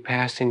things that you've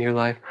passed in your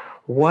life,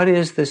 what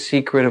is the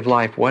secret of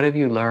life? What have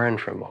you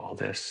learned from all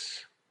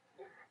this?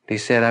 He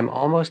said, I'm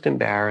almost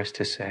embarrassed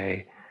to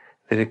say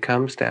that it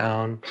comes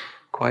down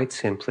quite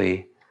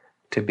simply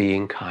to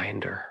being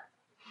kinder.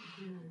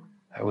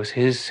 That was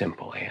his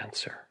simple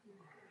answer.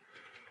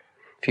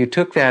 If you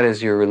took that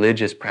as your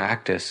religious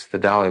practice, the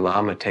Dalai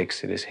Lama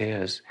takes it as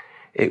his,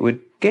 it would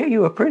get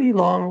you a pretty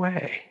long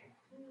way.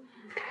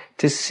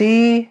 To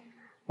see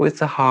with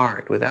the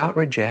heart, without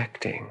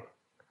rejecting,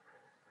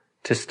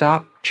 to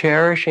stop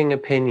cherishing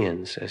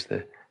opinions, as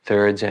the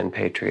third Zen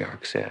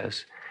patriarch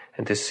says,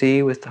 and to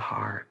see with the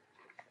heart.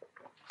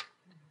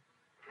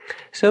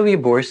 Sylvia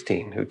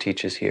Boorstein, who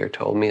teaches here,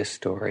 told me a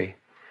story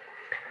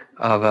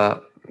of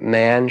a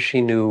man she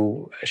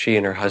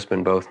and her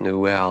husband both knew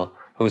well,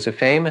 who was a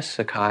famous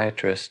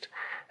psychiatrist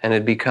and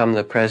had become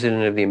the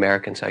president of the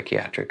American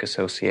Psychiatric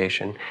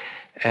Association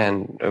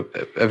and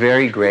a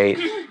very great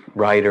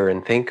writer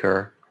and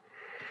thinker,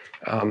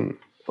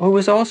 who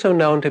was also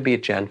known to be a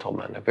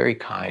gentleman, a very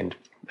kind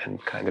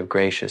and kind of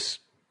gracious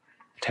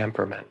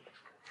temperament.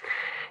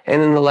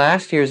 And in the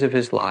last years of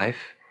his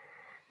life,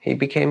 he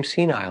became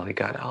senile. He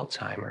got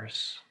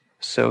Alzheimer's.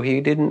 So he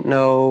didn't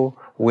know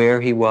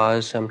where he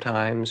was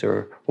sometimes,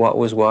 or what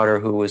was what, or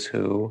who was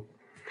who.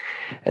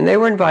 And they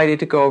were invited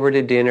to go over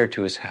to dinner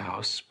to his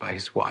house by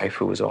his wife,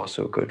 who was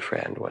also a good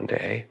friend, one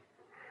day.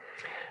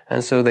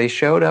 And so they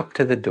showed up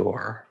to the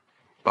door,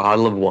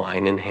 bottle of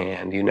wine in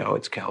hand.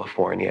 It's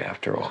California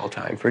after all,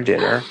 time for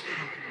dinner.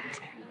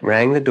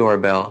 Rang the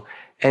doorbell,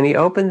 and he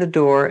opened the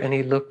door and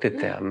he looked at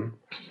them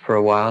for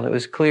a while. And it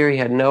was clear he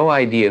had no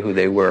idea who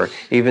they were,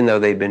 even though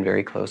they'd been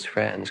very close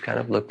friends. Kind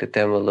of looked at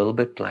them a little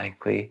bit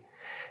blankly.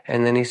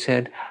 And then he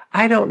said,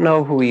 I don't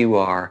know who you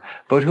are,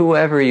 but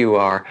whoever you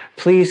are,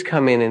 please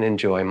come in and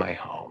enjoy my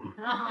home.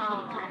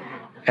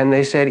 And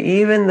they said,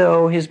 even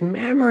though his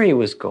memory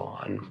was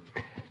gone,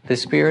 the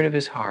spirit of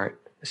his heart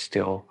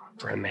still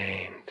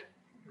remained.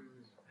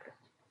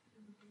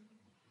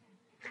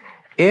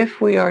 If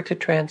we are to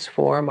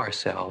transform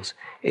ourselves,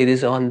 it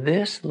is on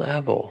this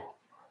level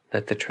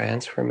that the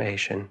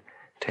transformation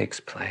takes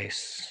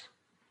place.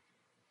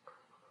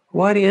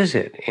 What is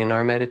it in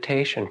our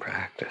meditation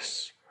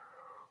practice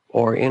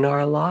or in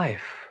our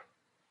life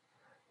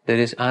that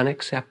is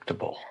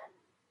unacceptable,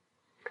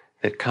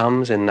 that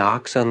comes and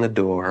knocks on the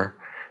door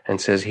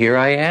and says, here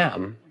I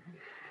am,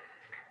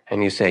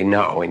 and you say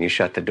no, and you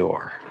shut the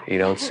door? You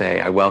don't say,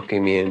 I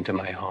welcome you into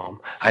my home.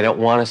 I don't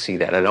want to see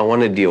that. I don't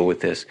want to deal with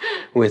this,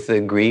 with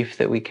the grief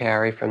that we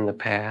carry from the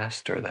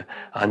past, or the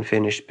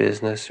unfinished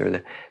business, or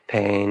the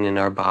pain in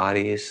our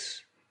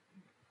bodies.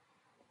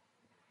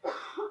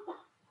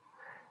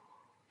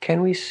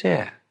 can we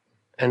sit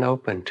and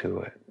open to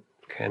it?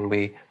 Can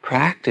we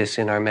practice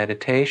in our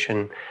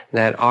meditation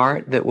that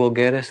art that will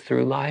get us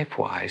through life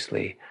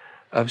wisely,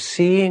 of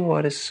seeing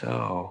what is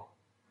so?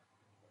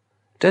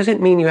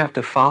 Doesn't mean you have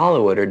to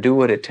follow it or do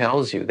what it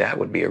tells you. That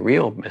would be a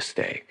real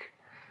mistake.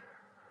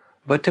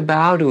 But to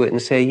bow to it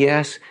and say,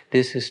 yes,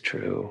 this is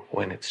true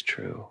when it's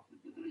true.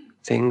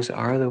 Things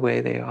are the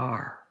way they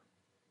are.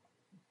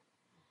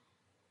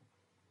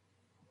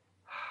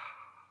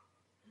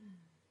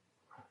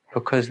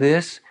 Because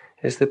this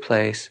is the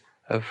place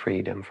of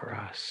freedom for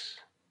us.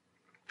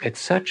 It's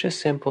such a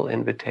simple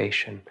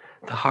invitation.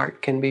 The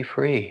heart can be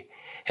free,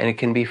 and it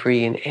can be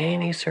free in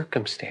any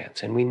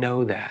circumstance, and we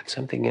know that.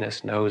 Something in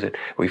us knows it.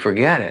 We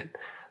forget it,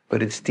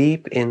 but it's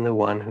deep in the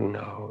one who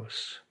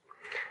knows.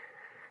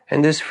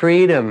 And this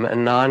freedom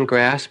and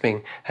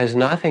non-grasping has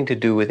nothing to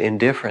do with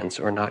indifference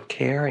or not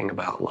caring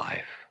about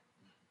life,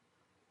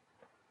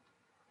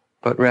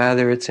 but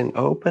rather it's an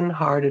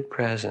open-hearted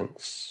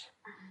presence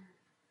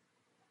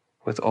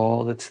with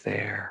all that's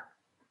there.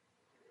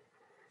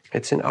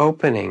 It's an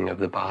opening of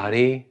the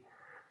body,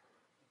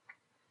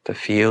 the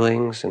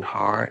feelings and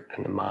heart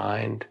and the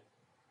mind,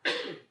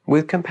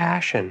 with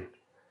compassion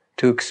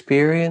to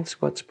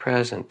experience what's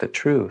present, the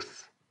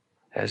truth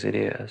as it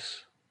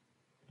is.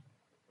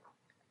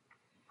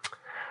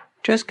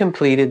 Just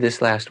completed this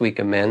last week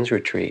a men's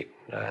retreat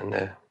in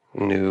the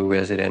new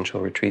residential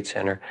retreat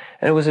center,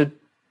 and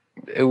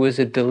it was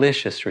a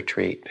delicious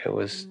retreat. It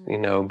was,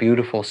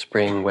 beautiful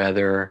spring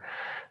weather,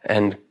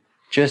 and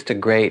just a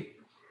great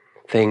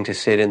thing to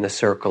sit in the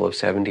circle of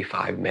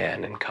 75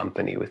 men in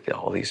company with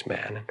all these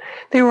men. And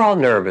they were all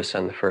nervous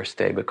on the first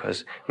day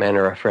because men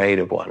are afraid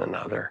of one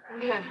another.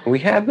 Yeah. We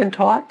have been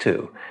taught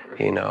to,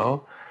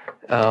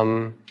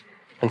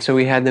 and so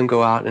we had them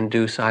go out and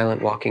do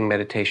silent walking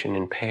meditation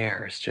in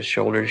pairs, just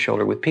shoulder to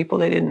shoulder with people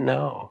they didn't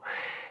know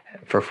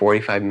for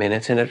 45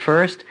 minutes. And at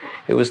first,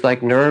 it was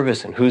like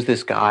nervous, and who's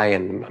this guy,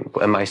 and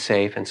am I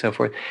safe, and so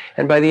forth.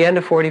 And by the end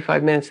of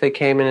 45 minutes, they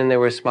came in and they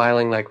were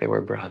smiling like they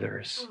were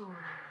brothers.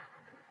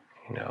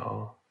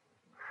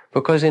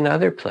 Because in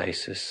other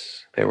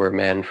places, there were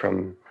men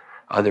from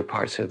other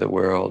parts of the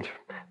world,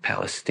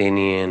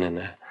 Palestinian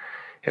and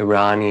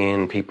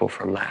Iranian, people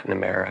from Latin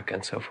America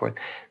and so forth.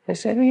 They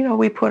said,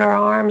 we put our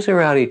arms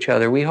around each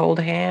other, we hold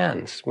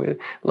hands, we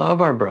love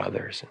our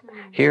brothers.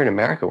 Here in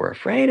America, we're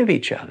afraid of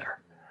each other.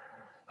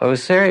 It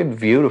was very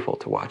beautiful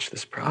to watch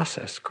this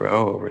process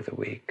grow over the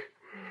week.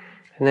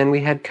 And then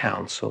we had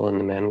counsel, and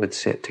the men would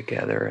sit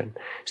together and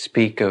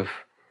speak of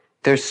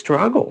their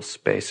struggles,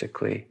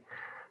 basically,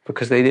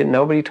 because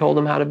nobody told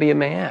them how to be a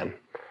man,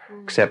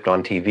 except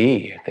on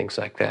TV, things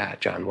like that.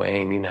 John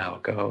Wayne, you know how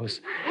it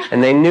goes.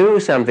 And they knew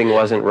something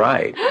wasn't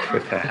right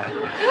with that,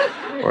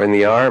 or in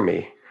the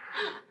army.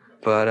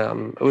 But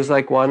it was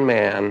like one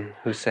man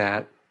who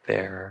sat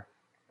there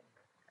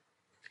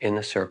in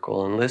the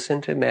circle and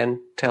listened to men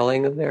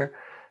telling of their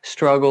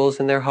struggles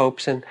and their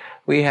hopes. And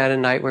we had a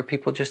night where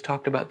people just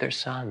talked about their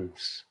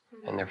sons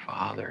and their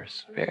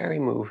fathers. Very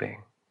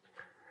moving.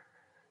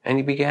 And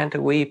he began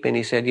to weep, and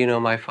he said,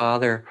 my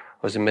father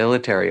was a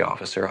military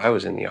officer. I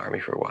was in the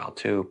army for a while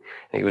too.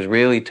 And he was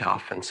really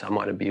tough and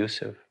somewhat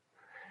abusive.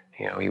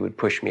 He would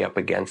push me up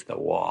against the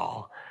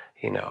wall,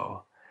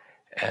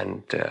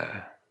 and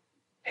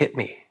hit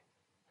me.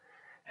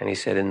 And he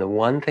said, and the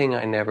one thing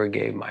I never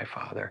gave my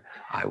father,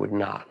 I would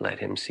not let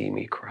him see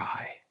me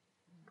cry.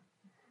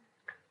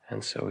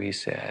 And so he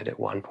said, at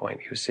one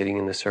point, he was sitting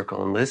in the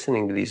circle and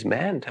listening to these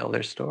men tell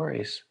their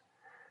stories.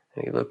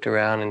 And he looked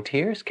around and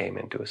tears came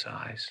into his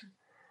eyes.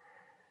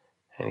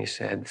 And he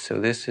said, so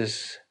this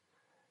is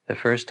the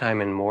first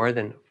time in more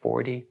than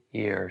 40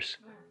 years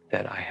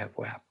that I have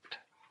wept.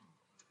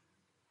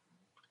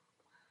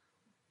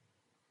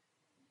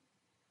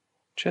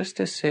 Just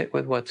to sit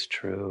with what's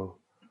true,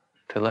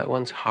 to let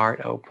one's heart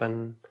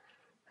open,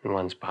 and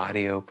one's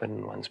body open,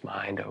 and one's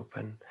mind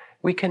open.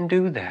 We can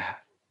do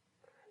that.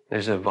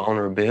 There's a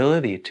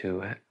vulnerability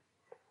to it,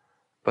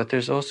 but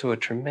there's also a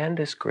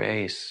tremendous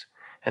grace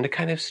and a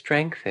kind of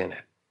strength in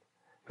it.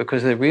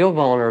 Because the real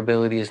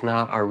vulnerability is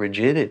not our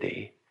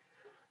rigidity.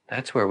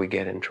 That's where we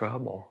get in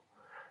trouble.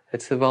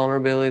 It's the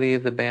vulnerability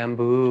of the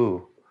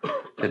bamboo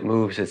that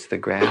moves. It's the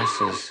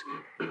grasses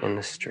in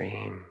the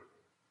stream.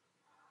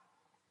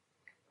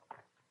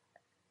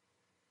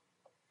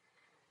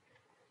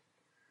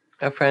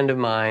 A friend of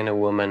mine, a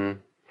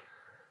woman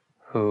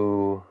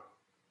who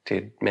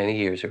did many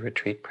years of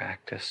retreat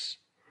practice,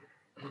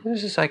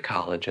 was a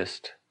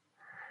psychologist.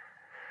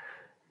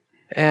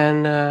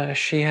 And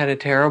she had a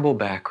terrible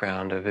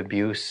background of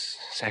abuse,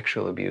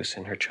 sexual abuse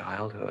in her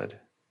childhood.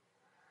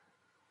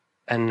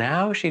 And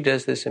now she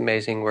does this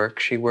amazing work.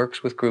 She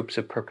works with groups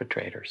of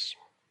perpetrators.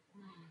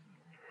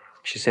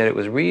 She said it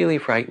was really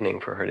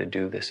frightening for her to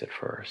do this at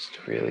first,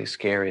 really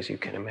scary as you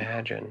can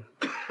imagine.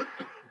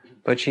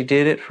 But she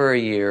did it for a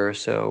year or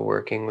so,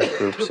 working with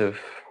groups of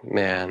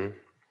men.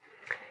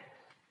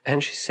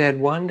 And she said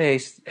one day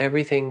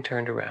everything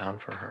turned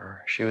around for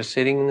her. She was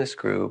sitting in this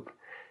group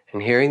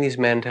and hearing these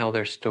men tell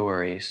their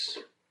stories.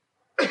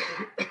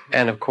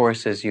 And of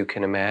course, as you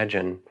can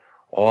imagine,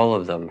 all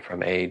of them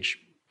from age,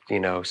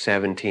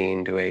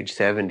 17 to age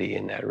 70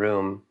 in that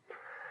room,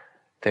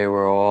 they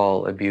were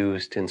all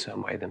abused in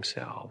some way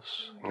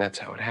themselves. And that's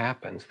how it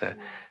happens, the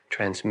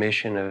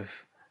transmission of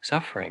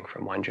suffering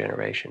from one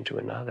generation to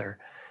another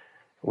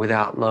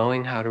without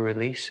knowing how to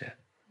release it.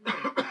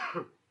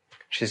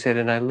 She said,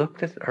 and I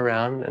looked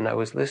around and I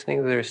was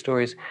listening to their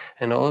stories,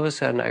 and all of a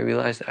sudden I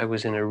realized I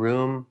was in a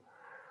room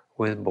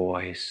with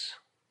boys.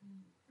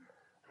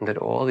 And that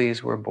all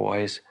these were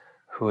boys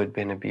who had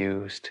been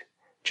abused,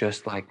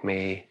 just like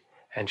me.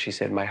 And she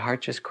said, my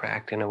heart just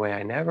cracked in a way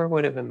I never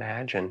would have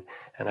imagined.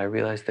 And I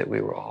realized that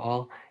we were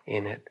all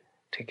in it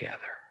together.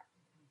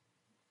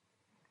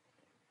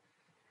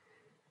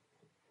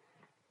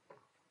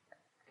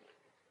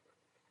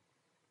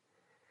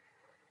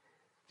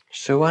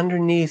 So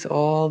underneath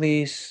all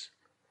these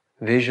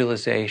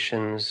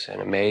visualizations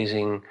and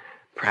amazing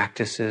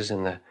practices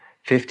and the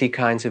 50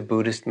 kinds of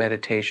Buddhist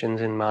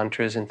meditations and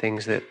mantras and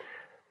things that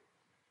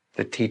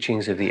the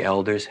teachings of the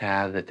elders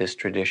have, that this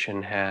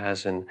tradition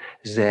has, and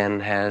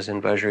Zen has,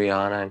 and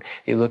Vajrayana, and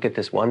you look at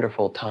this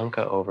wonderful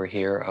tanka over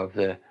here of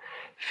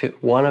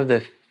one of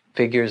the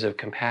figures of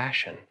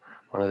compassion,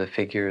 one of the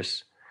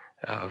figures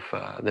of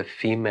the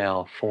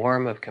female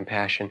form of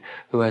compassion,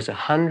 who has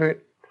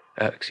 1,000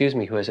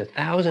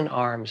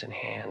 arms and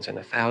hands and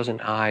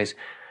 1,000 eyes,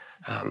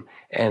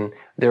 and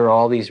there are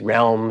all these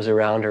realms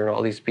around her and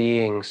all these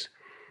beings.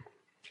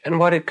 And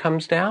what it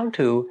comes down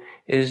to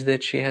is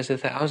that she has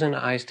 1,000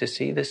 eyes to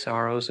see the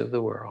sorrows of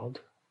the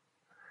world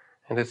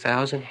and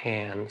 1,000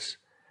 hands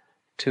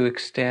to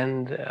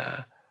extend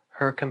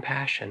her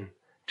compassion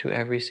to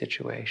every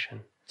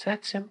situation. It's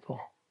that simple,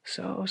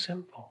 so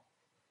simple.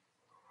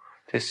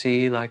 To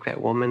see, like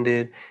that woman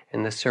did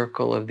in the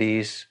circle of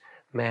these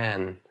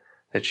men,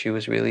 that she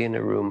was really in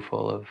a room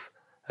full of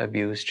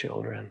abused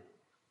children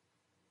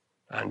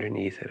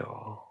underneath it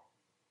all.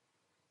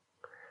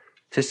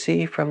 To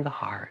see from the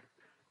heart.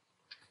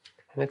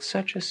 And it's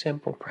such a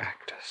simple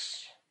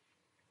practice.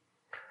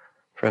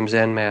 From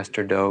Zen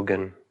Master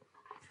Dogen,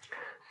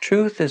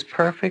 truth is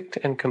perfect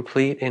and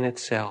complete in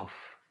itself.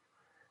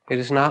 It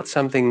is not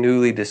something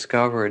newly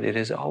discovered, it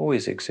has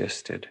always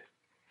existed.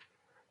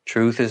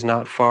 Truth is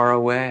not far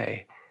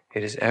away,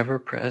 it is ever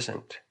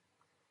present.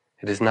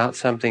 It is not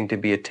something to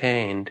be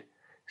attained,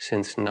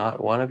 since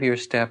not one of your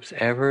steps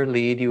ever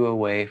lead you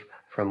away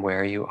from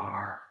where you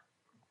are.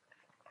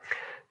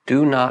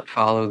 Do not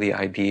follow the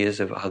ideas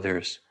of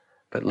others,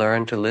 but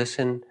learn to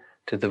listen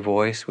to the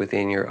voice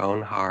within your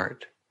own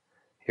heart.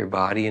 Your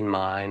body and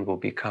mind will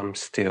become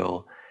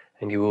still,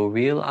 and you will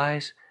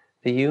realize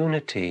the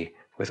unity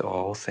with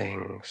all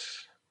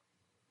things.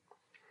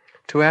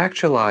 To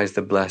actualize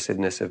the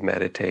blessedness of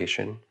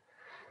meditation,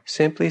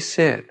 simply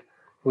sit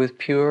with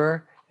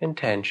pure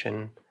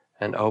intention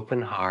and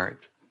open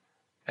heart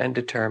and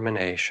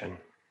determination.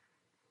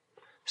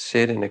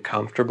 Sit in a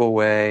comfortable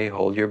way,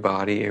 hold your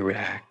body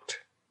erect.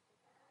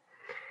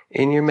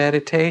 In your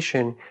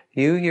meditation,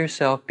 you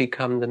yourself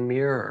become the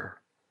mirror,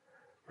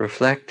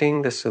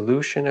 reflecting the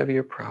solution of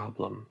your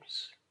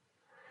problems.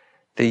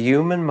 The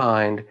human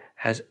mind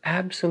has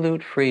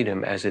absolute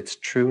freedom as its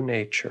true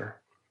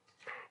nature.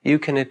 You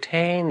can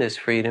attain this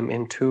freedom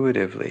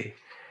intuitively.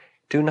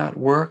 Do not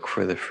work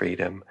for the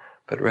freedom,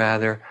 but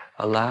rather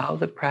allow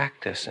the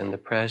practice and the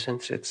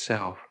presence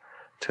itself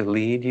to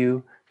lead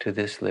you to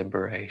this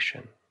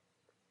liberation.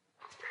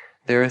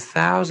 There are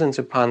thousands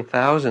upon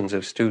thousands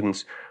of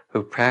students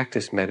who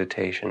practiced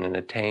meditation and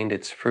attained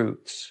its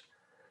fruits.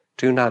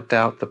 Do not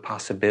doubt the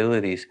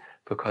possibilities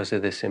because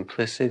of the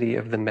simplicity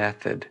of the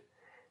method.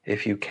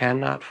 If you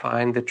cannot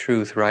find the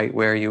truth right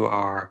where you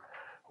are,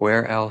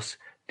 where else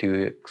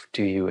do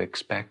you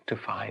expect to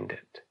find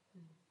it?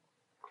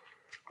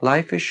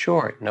 Life is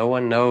short. No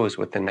one knows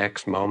what the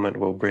next moment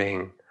will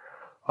bring.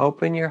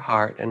 Open your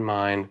heart and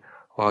mind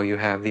while you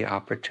have the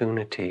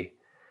opportunity,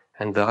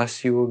 and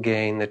thus you will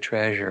gain the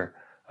treasure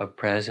of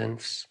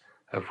presence,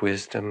 of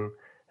wisdom,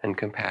 and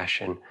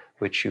compassion,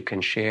 which you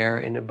can share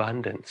in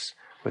abundance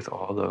with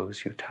all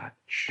those you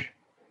touch.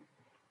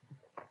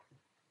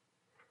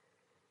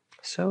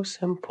 So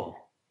simple.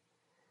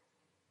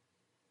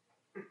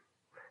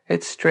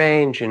 It's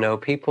strange,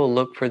 people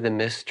look for the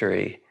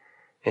mystery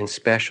in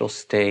special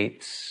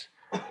states,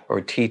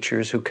 or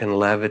teachers who can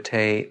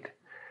levitate,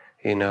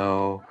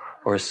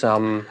 or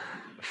some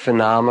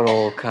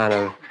phenomenal kind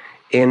of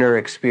inner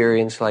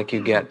experience like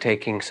you get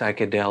taking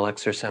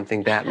psychedelics or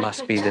something. That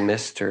must be the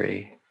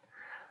mystery.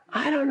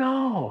 I don't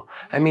know.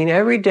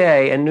 Every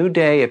day a new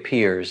day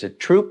appears. It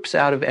troops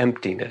out of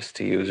emptiness,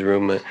 to use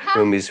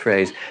Rumi's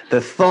phrase.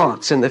 The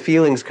thoughts and the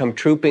feelings come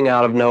trooping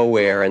out of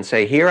nowhere and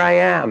say, here I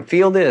am,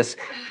 feel this,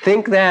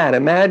 think that,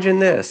 imagine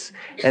this.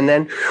 And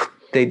then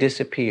they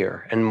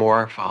disappear and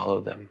more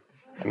follow them.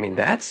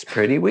 That's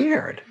pretty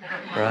weird,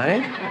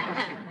 right?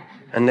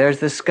 And there's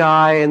the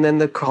sky, and then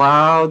the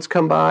clouds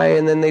come by,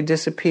 and then they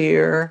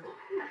disappear.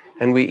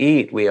 And we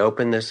eat. We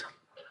open this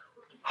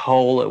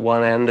hole at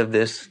one end of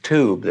this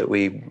tube that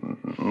we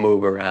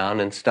move around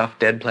and stuff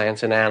dead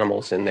plants and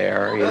animals in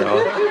there,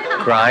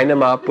 grind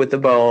them up with the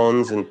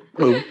bones and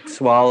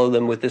swallow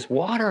them with this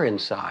water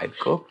inside.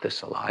 Cook the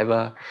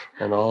saliva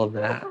and all of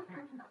that.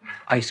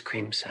 Ice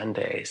cream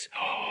sundaes.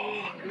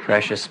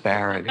 Fresh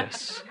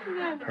asparagus.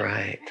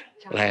 Right.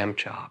 Lamb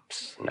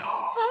chops.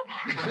 No.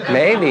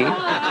 Maybe.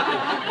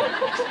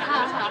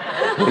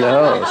 Who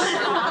knows?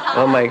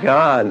 Oh my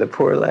God, the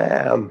poor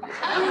lamb.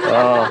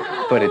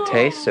 Oh, but it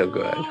tastes so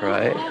good,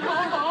 right?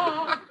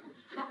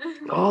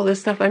 All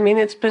this stuff, I mean,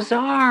 it's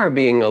bizarre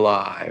being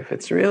alive.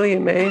 It's really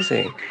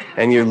amazing.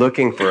 And you're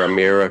looking for a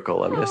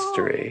miracle, a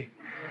mystery.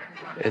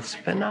 It's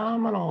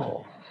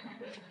phenomenal.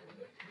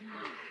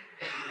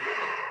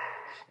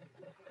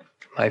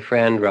 My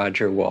friend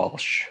Roger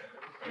Walsh,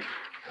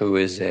 who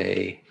is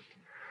a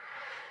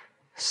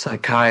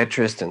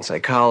psychiatrist and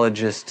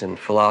psychologist and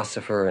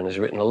philosopher and has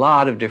written a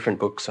lot of different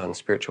books on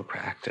spiritual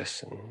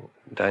practice and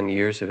done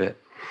years of it,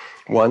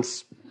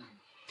 once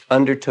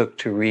undertook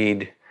to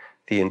read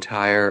the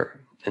entire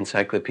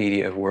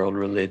Encyclopedia of World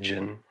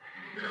Religion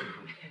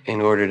in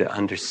order to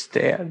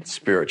understand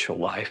spiritual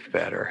life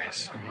better.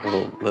 It's a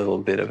little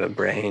bit of a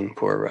brain,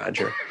 poor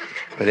Roger.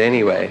 But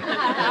anyway.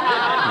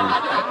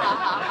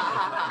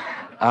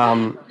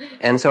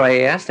 And so I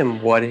asked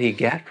him, what did he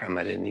get from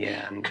it in the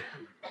end?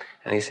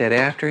 And he said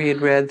after he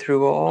had read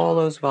through all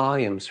those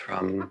volumes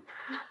from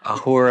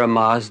Ahura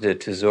Mazda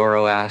to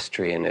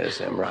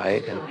Zoroastrianism,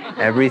 right, and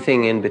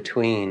everything in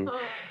between,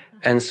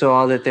 and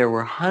saw that there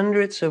were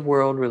hundreds of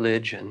world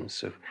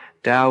religions, of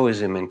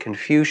Taoism and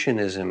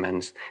Confucianism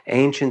and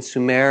ancient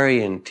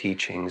Sumerian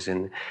teachings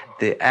and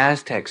the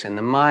Aztecs and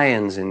the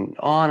Mayans and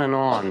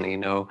on, you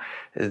know,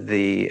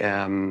 the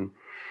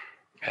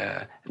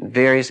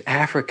various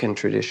African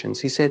traditions.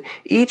 He said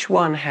each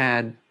one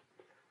had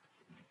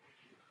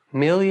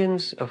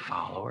millions of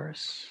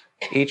followers.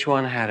 Each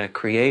one had a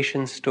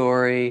creation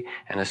story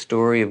and a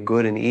story of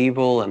good and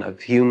evil and of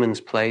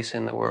humans' place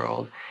in the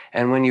world.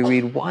 And when you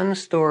read one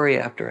story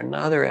after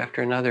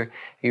another,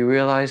 you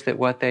realize that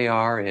what they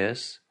are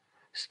is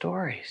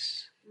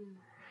stories.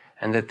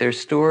 And that they're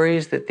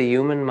stories that the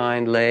human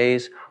mind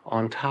lays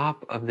on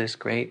top of this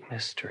great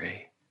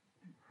mystery.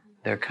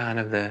 They're kind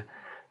of the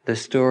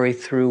story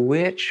through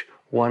which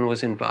one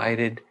was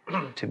invited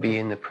to be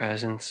in the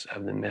presence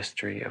of the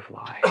mystery of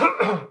life.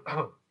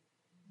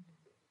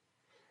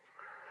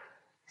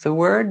 The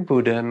word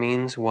Buddha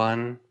means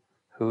one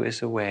who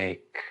is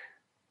awake.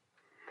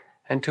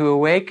 And to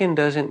awaken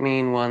doesn't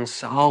mean one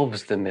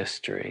solves the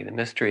mystery. The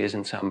mystery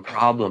isn't some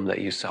problem that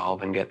you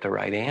solve and get the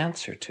right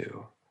answer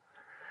to.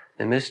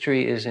 The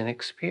mystery is an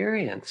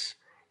experience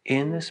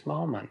in this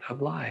moment of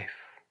life.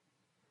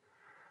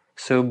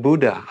 So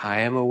Buddha, I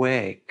am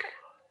awake.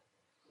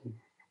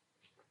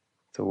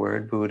 The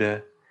word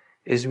Buddha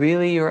is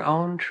really your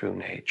own true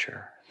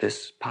nature,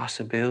 this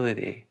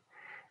possibility.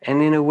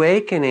 And in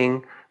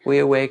awakening, we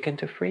awaken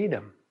to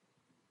freedom.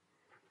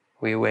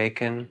 We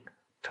awaken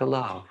to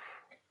love,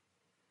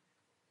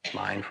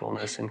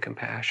 mindfulness, and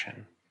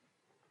compassion.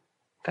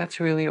 That's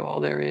really all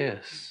there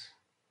is.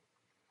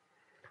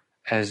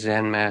 As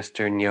Zen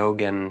master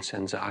Nyogen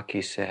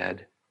Senzaki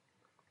said,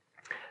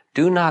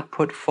 do not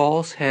put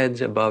false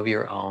heads above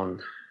your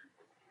own.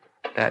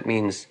 That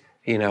means,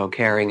 you know,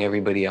 carrying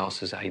everybody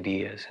else's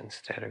ideas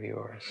instead of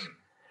yours.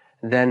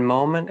 Then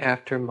moment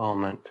after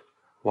moment,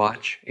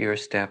 watch your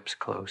steps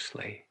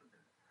closely.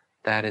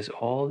 That is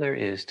all there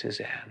is to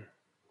Zen.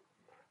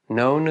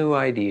 No new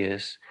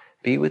ideas,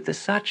 be with the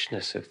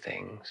suchness of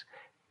things,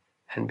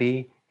 and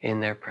be in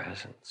their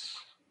presence.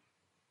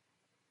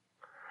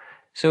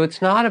 So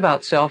it's not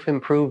about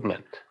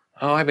self-improvement.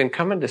 Oh, I've been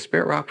coming to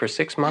Spirit Rock for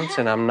 6 months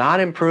and I'm not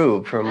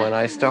improved from when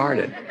I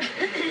started.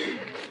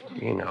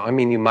 You know, I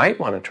mean, you might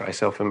want to try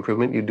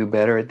self-improvement. You do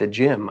better at the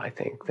gym, I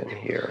think, than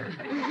here.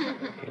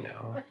 You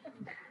know.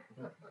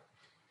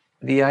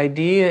 The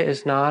idea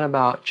is not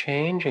about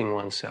changing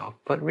oneself,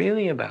 but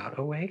really about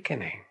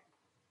awakening.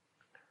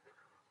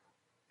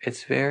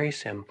 It's very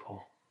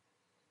simple,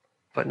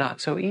 but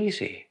not so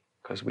easy,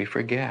 because we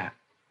forget.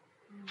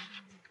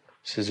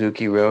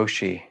 Suzuki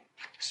Roshi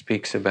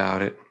speaks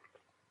about it.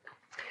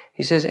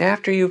 He says,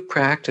 after you've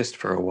practiced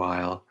for a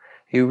while,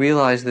 you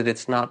realize that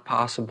it's not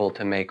possible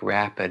to make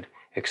rapid,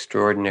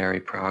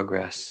 extraordinary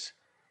progress.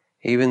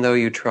 Even though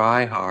you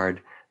try hard,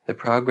 the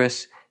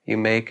progress you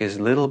make is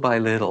little by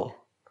little.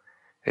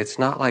 It's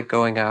not like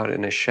going out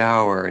in a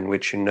shower in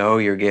which you know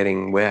you're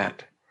getting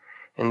wet.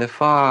 In the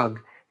fog,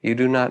 you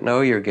do not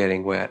know you're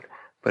getting wet,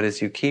 but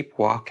as you keep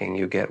walking,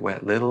 you get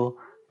wet little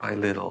by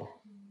little.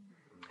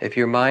 If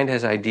your mind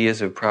has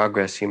ideas of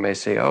progress, you may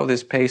say, oh,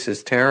 this pace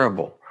is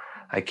terrible.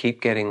 I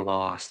keep getting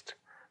lost.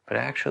 But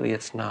actually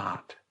it's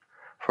not.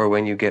 For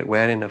when you get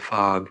wet in a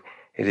fog,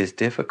 it is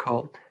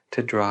difficult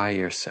to dry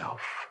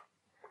yourself.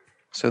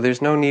 So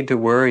there's no need to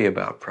worry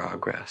about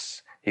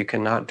progress. You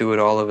cannot do it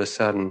all of a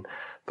sudden,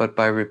 but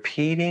by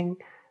repeating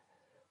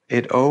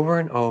it over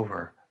and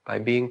over, by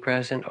being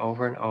present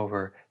over and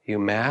over, you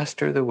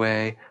master the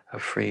way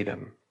of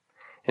freedom.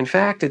 In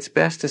fact, it's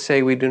best to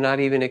say we do not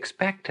even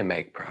expect to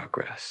make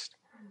progress.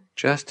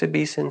 Just to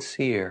be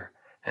sincere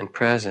and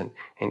present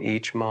in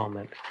each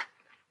moment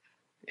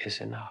is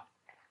enough.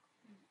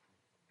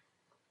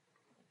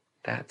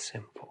 That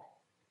simple.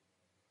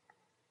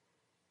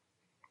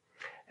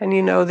 And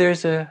you know,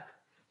 there's a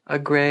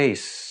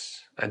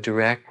grace, a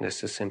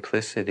directness, a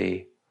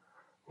simplicity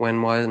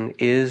when one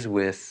is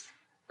with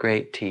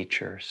great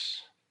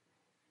teachers.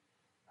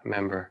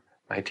 Remember,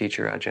 my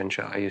teacher Ajahn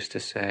Chah used to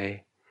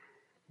say,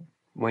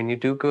 when you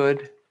do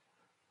good,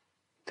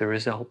 the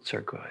results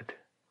are good.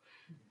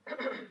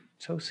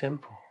 So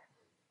simple.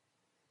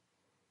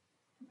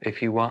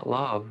 If you want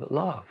love,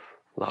 love.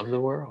 Love the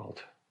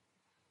world.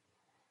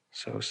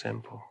 So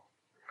simple.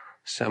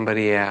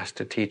 Somebody asked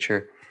a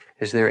teacher,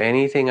 is there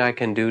anything I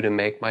can do to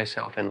make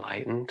myself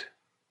enlightened?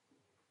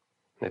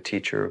 The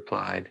teacher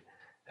replied,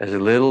 as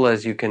little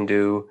as you can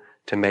do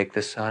to make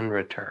the sun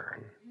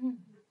return.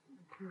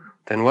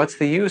 Then what's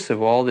the use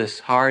of all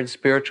this hard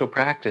spiritual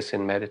practice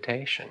in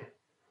meditation?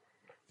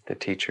 The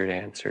teacher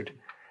answered,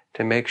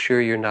 to make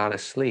sure you're not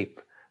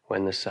asleep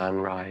when the sun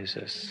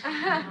rises.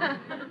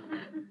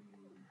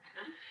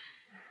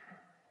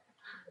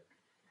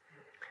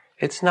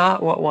 It's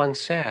not what one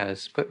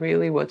says, but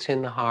really what's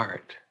in the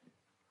heart.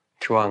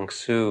 Chuang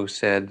Tzu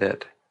said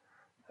that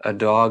a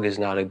dog is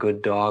not a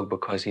good dog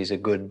because he's a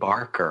good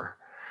barker,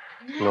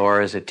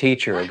 nor is a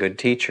teacher a good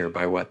teacher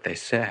by what they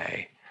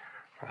say,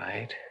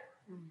 right?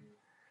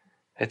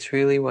 It's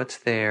really what's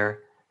there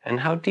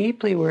and how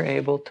deeply we're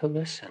able to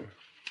listen,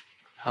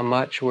 how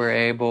much we're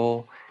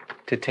able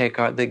to take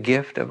the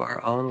gift of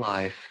our own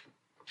life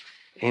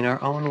in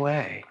our own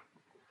way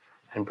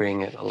and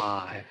bring it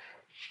alive.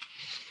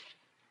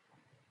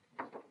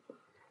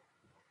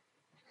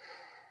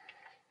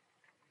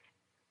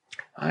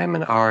 I'm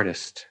an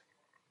artist.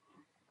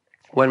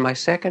 When my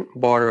second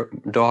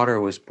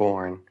daughter was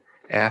born,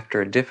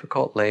 after a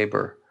difficult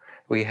labor,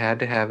 we had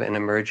to have an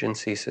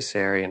emergency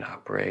cesarean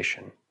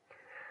operation.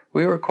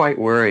 We were quite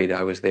worried.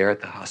 I was there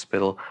at the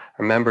hospital.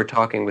 I remember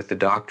talking with the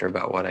doctor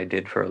about what I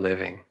did for a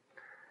living.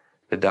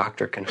 The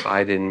doctor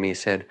confided in me,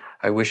 said,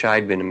 I wish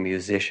I'd been a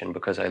musician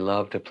because I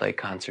love to play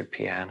concert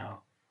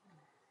piano.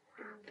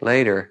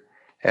 Later,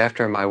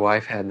 after my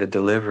wife had the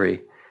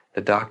delivery,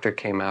 the doctor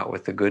came out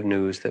with the good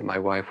news that my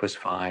wife was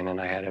fine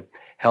and I had a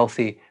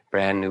healthy,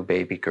 brand new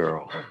baby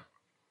girl.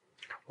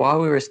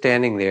 While we were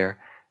standing there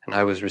and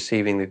I was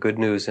receiving the good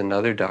news,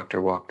 another doctor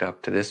walked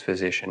up to this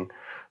physician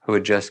who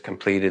had just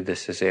completed the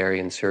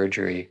cesarean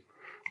surgery,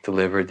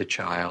 delivered the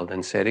child,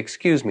 and said,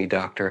 excuse me,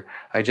 doctor,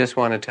 I just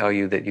want to tell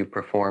you that you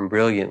performed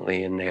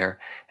brilliantly in there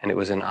and it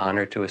was an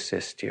honor to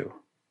assist you.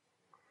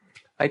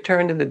 I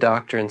turned to the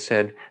doctor and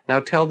said, now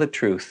tell the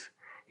truth.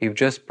 You've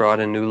just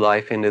brought a new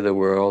life into the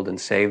world and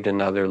saved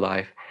another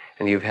life,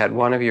 and you've had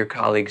one of your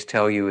colleagues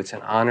tell you it's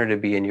an honor to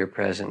be in your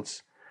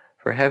presence.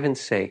 For heaven's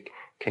sake,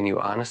 can you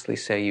honestly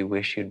say you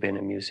wish you'd been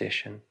a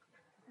musician?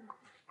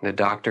 The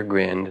doctor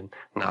grinned and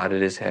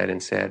nodded his head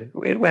and said,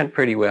 it went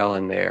pretty well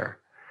in there.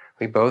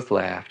 We both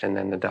laughed, and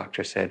then the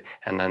doctor said,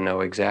 and I know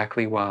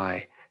exactly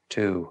why,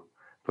 too,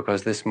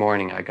 because this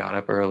morning I got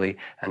up early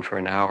and for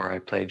an hour I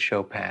played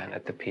Chopin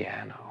at the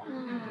piano.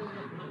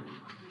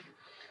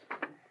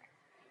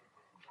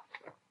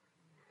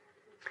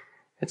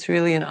 It's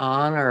really an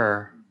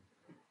honor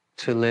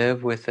to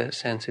live with the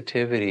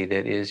sensitivity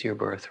that is your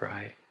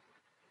birthright.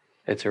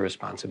 It's a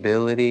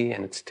responsibility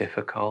and it's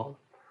difficult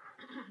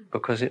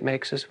because it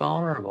makes us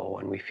vulnerable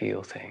when we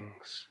feel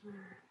things.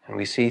 And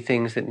we see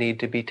things that need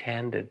to be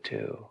tended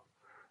to.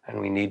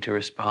 And we need to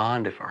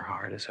respond if our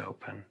heart is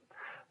open.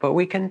 But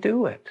we can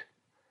do it.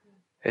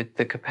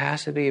 The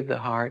capacity of the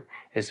heart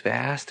is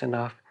vast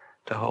enough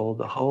to hold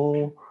the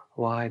whole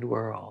wide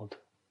world.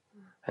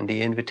 And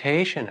the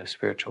invitation of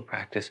spiritual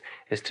practice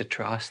is to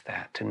trust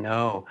that, to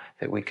know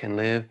that we can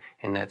live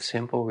in that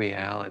simple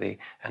reality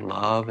and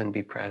love and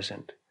be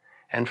present.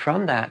 And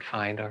from that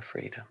find our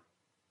freedom.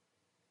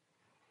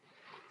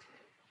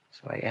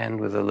 So I end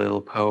with a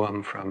little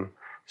poem from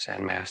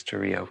Zen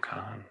Master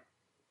Ryokan.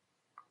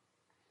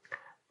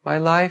 My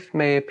life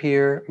may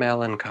appear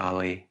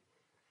melancholy,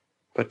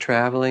 but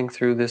traveling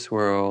through this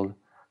world,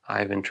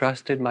 I've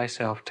entrusted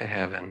myself to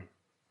heaven.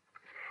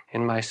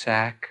 In my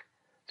sack,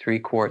 3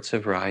 quarts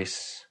of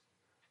rice.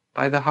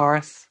 By the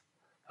hearth,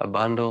 a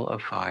bundle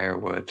of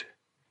firewood.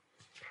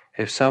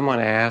 If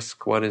someone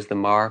asks what is the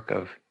mark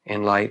of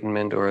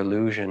enlightenment or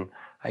illusion,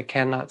 I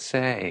cannot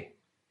say.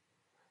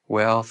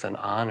 Wealth and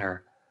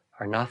honor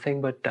are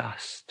nothing but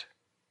dust.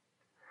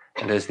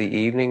 And as the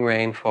evening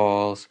rain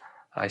falls,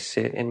 I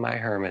sit in my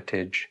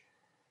hermitage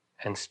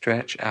and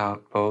stretch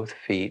out both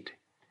feet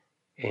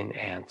in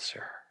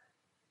answer.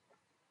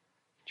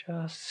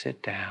 Just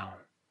sit down,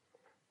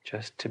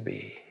 just to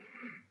be.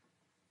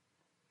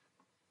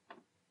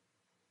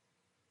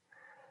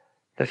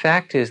 The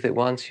fact is that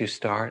once you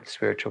start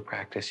spiritual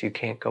practice, you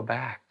can't go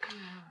back.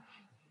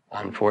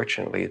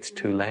 Unfortunately, it's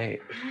too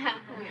late.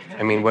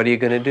 I mean, what are you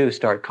going to do?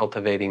 Start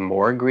cultivating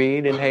more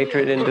greed and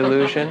hatred and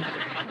delusion?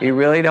 You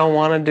really don't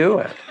want to do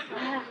it.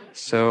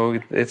 So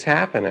it's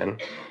happening.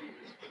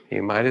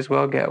 You might as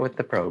well get with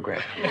the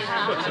program.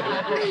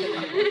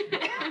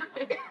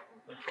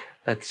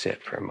 Let's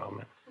sit for a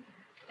moment.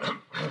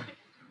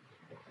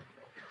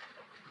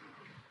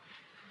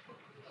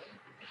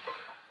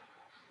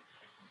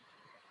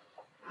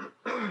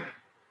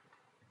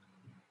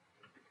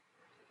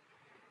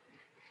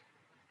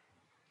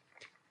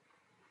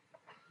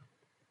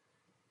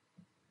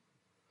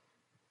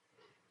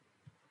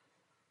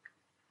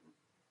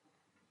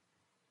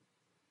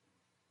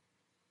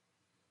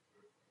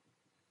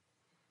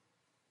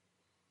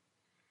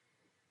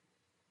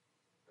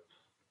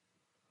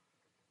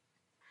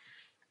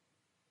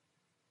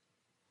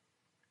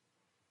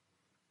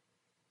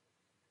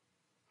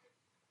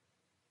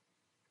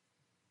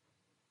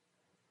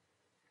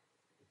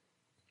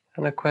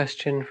 And a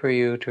question for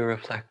you to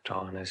reflect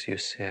on as you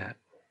sit.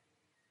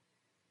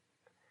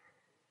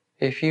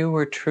 If you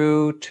were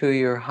true to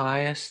your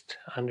highest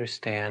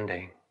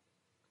understanding,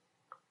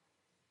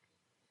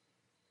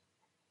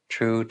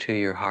 true to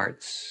your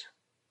heart's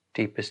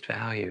deepest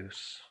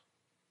values,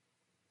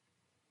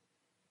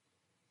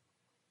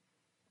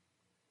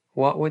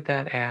 what would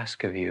that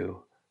ask of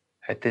you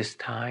at this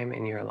time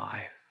in your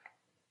life?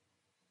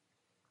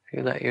 If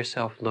you let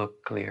yourself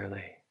look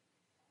clearly,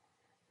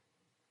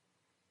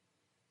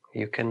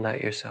 you can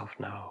let yourself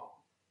know.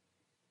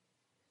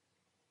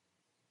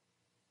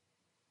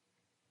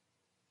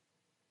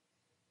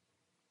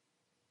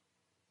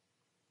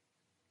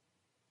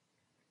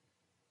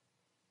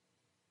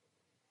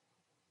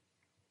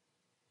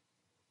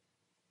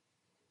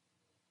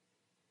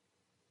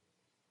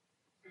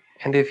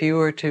 And if you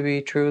were to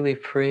be truly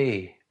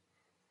free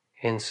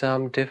in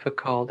some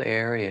difficult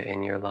area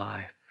in your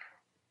life,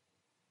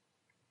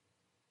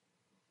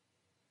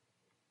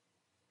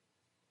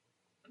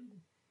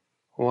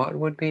 what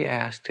would be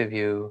asked of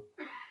you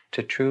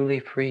to truly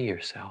free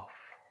yourself?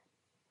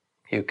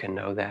 You can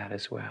know that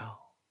as well.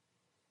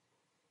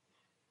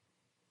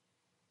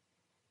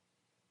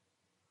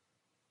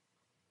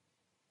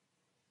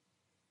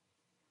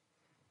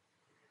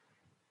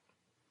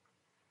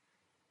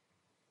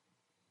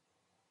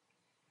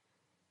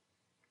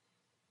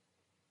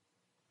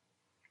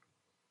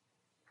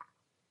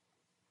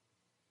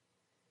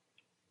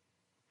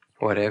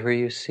 Whatever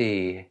you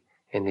see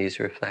in these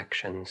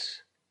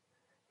reflections,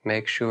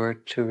 make sure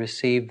to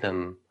receive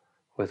them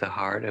with a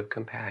heart of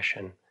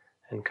compassion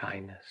and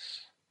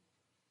kindness.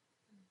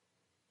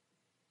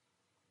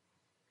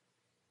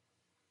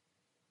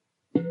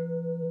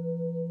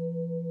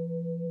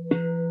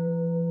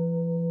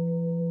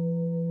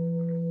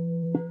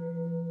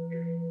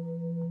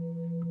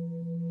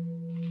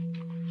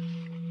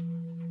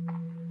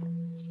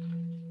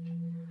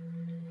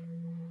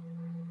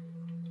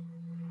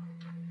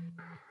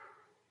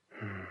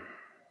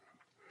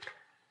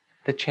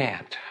 The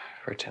chant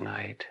for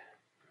tonight.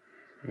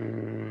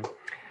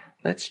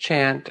 Let's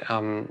chant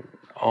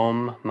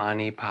Om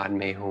Mani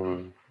Padme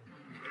Hum.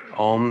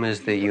 Om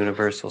is the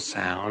universal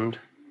sound.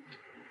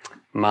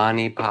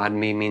 Mani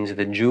Padme means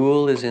the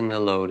jewel is in the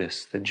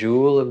lotus. The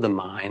jewel of the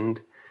mind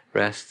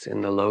rests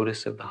in the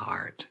lotus of the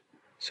heart.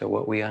 So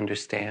what we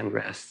understand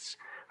rests,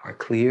 our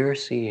clear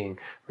seeing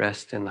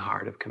rests in the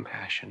heart of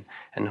compassion.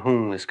 And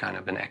Hum is kind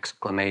of an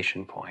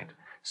exclamation point.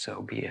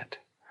 So be it.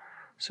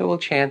 So we'll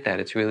chant that.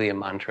 It's really a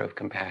mantra of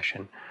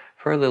compassion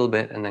for a little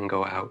bit and then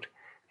go out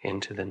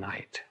into the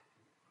night.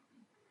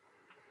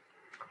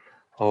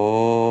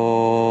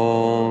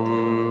 Om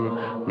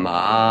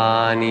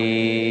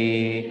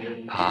Mani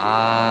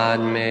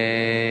Padme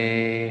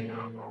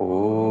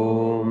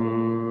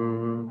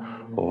Hum.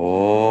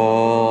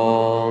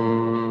 Om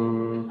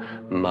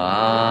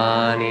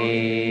Mani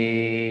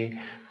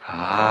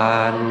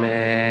Padme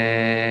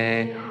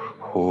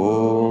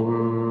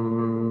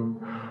Hum.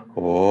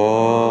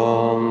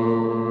 Om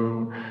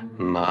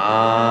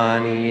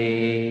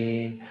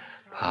Mani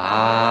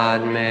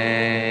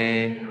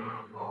Padme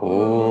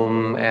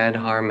Hum. Add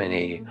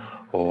harmony.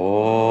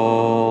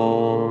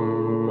 Om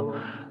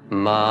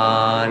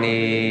Mani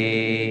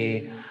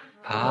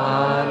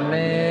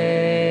Padme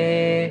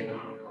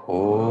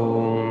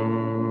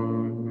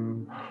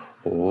Hum.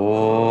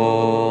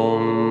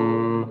 Om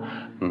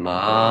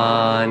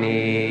Mani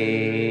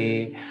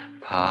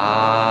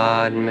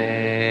Padme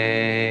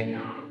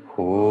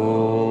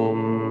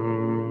Hum.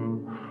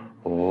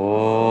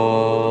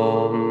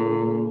 Om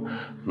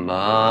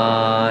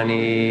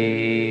Mani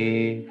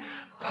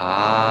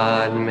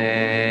Padme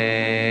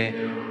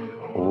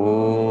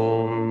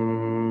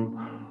Hum.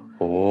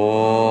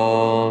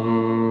 Om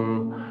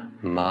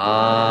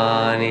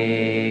Mani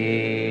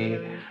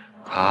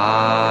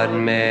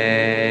Padme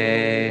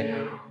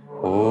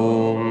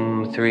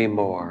Hum. Three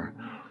more.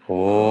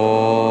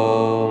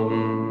 Om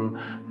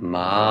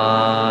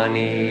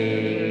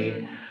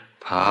Mani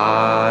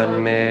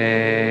Padme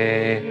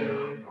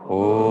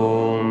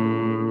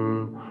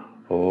Hum.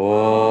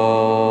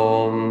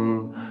 Om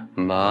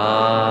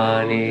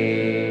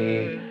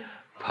Mani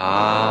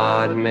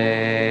Padme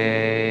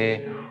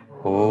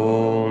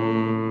Hum.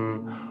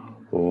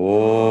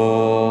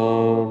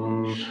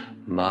 Om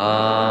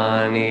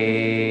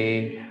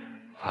Mani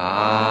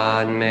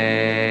Padme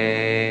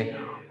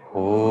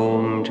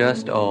Hum.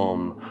 Just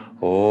Om.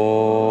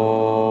 Om.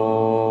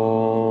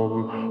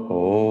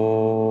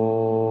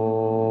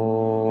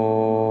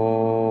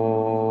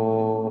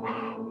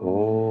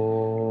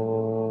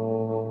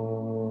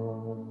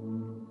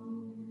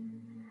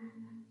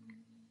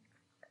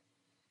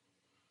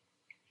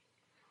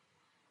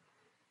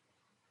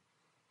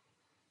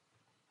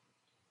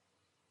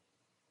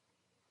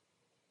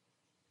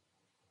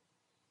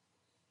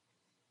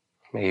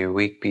 May your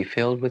week be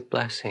filled with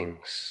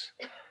blessings,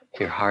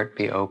 your heart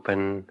be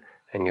open,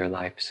 and your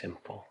life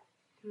simple.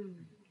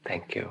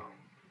 Thank you.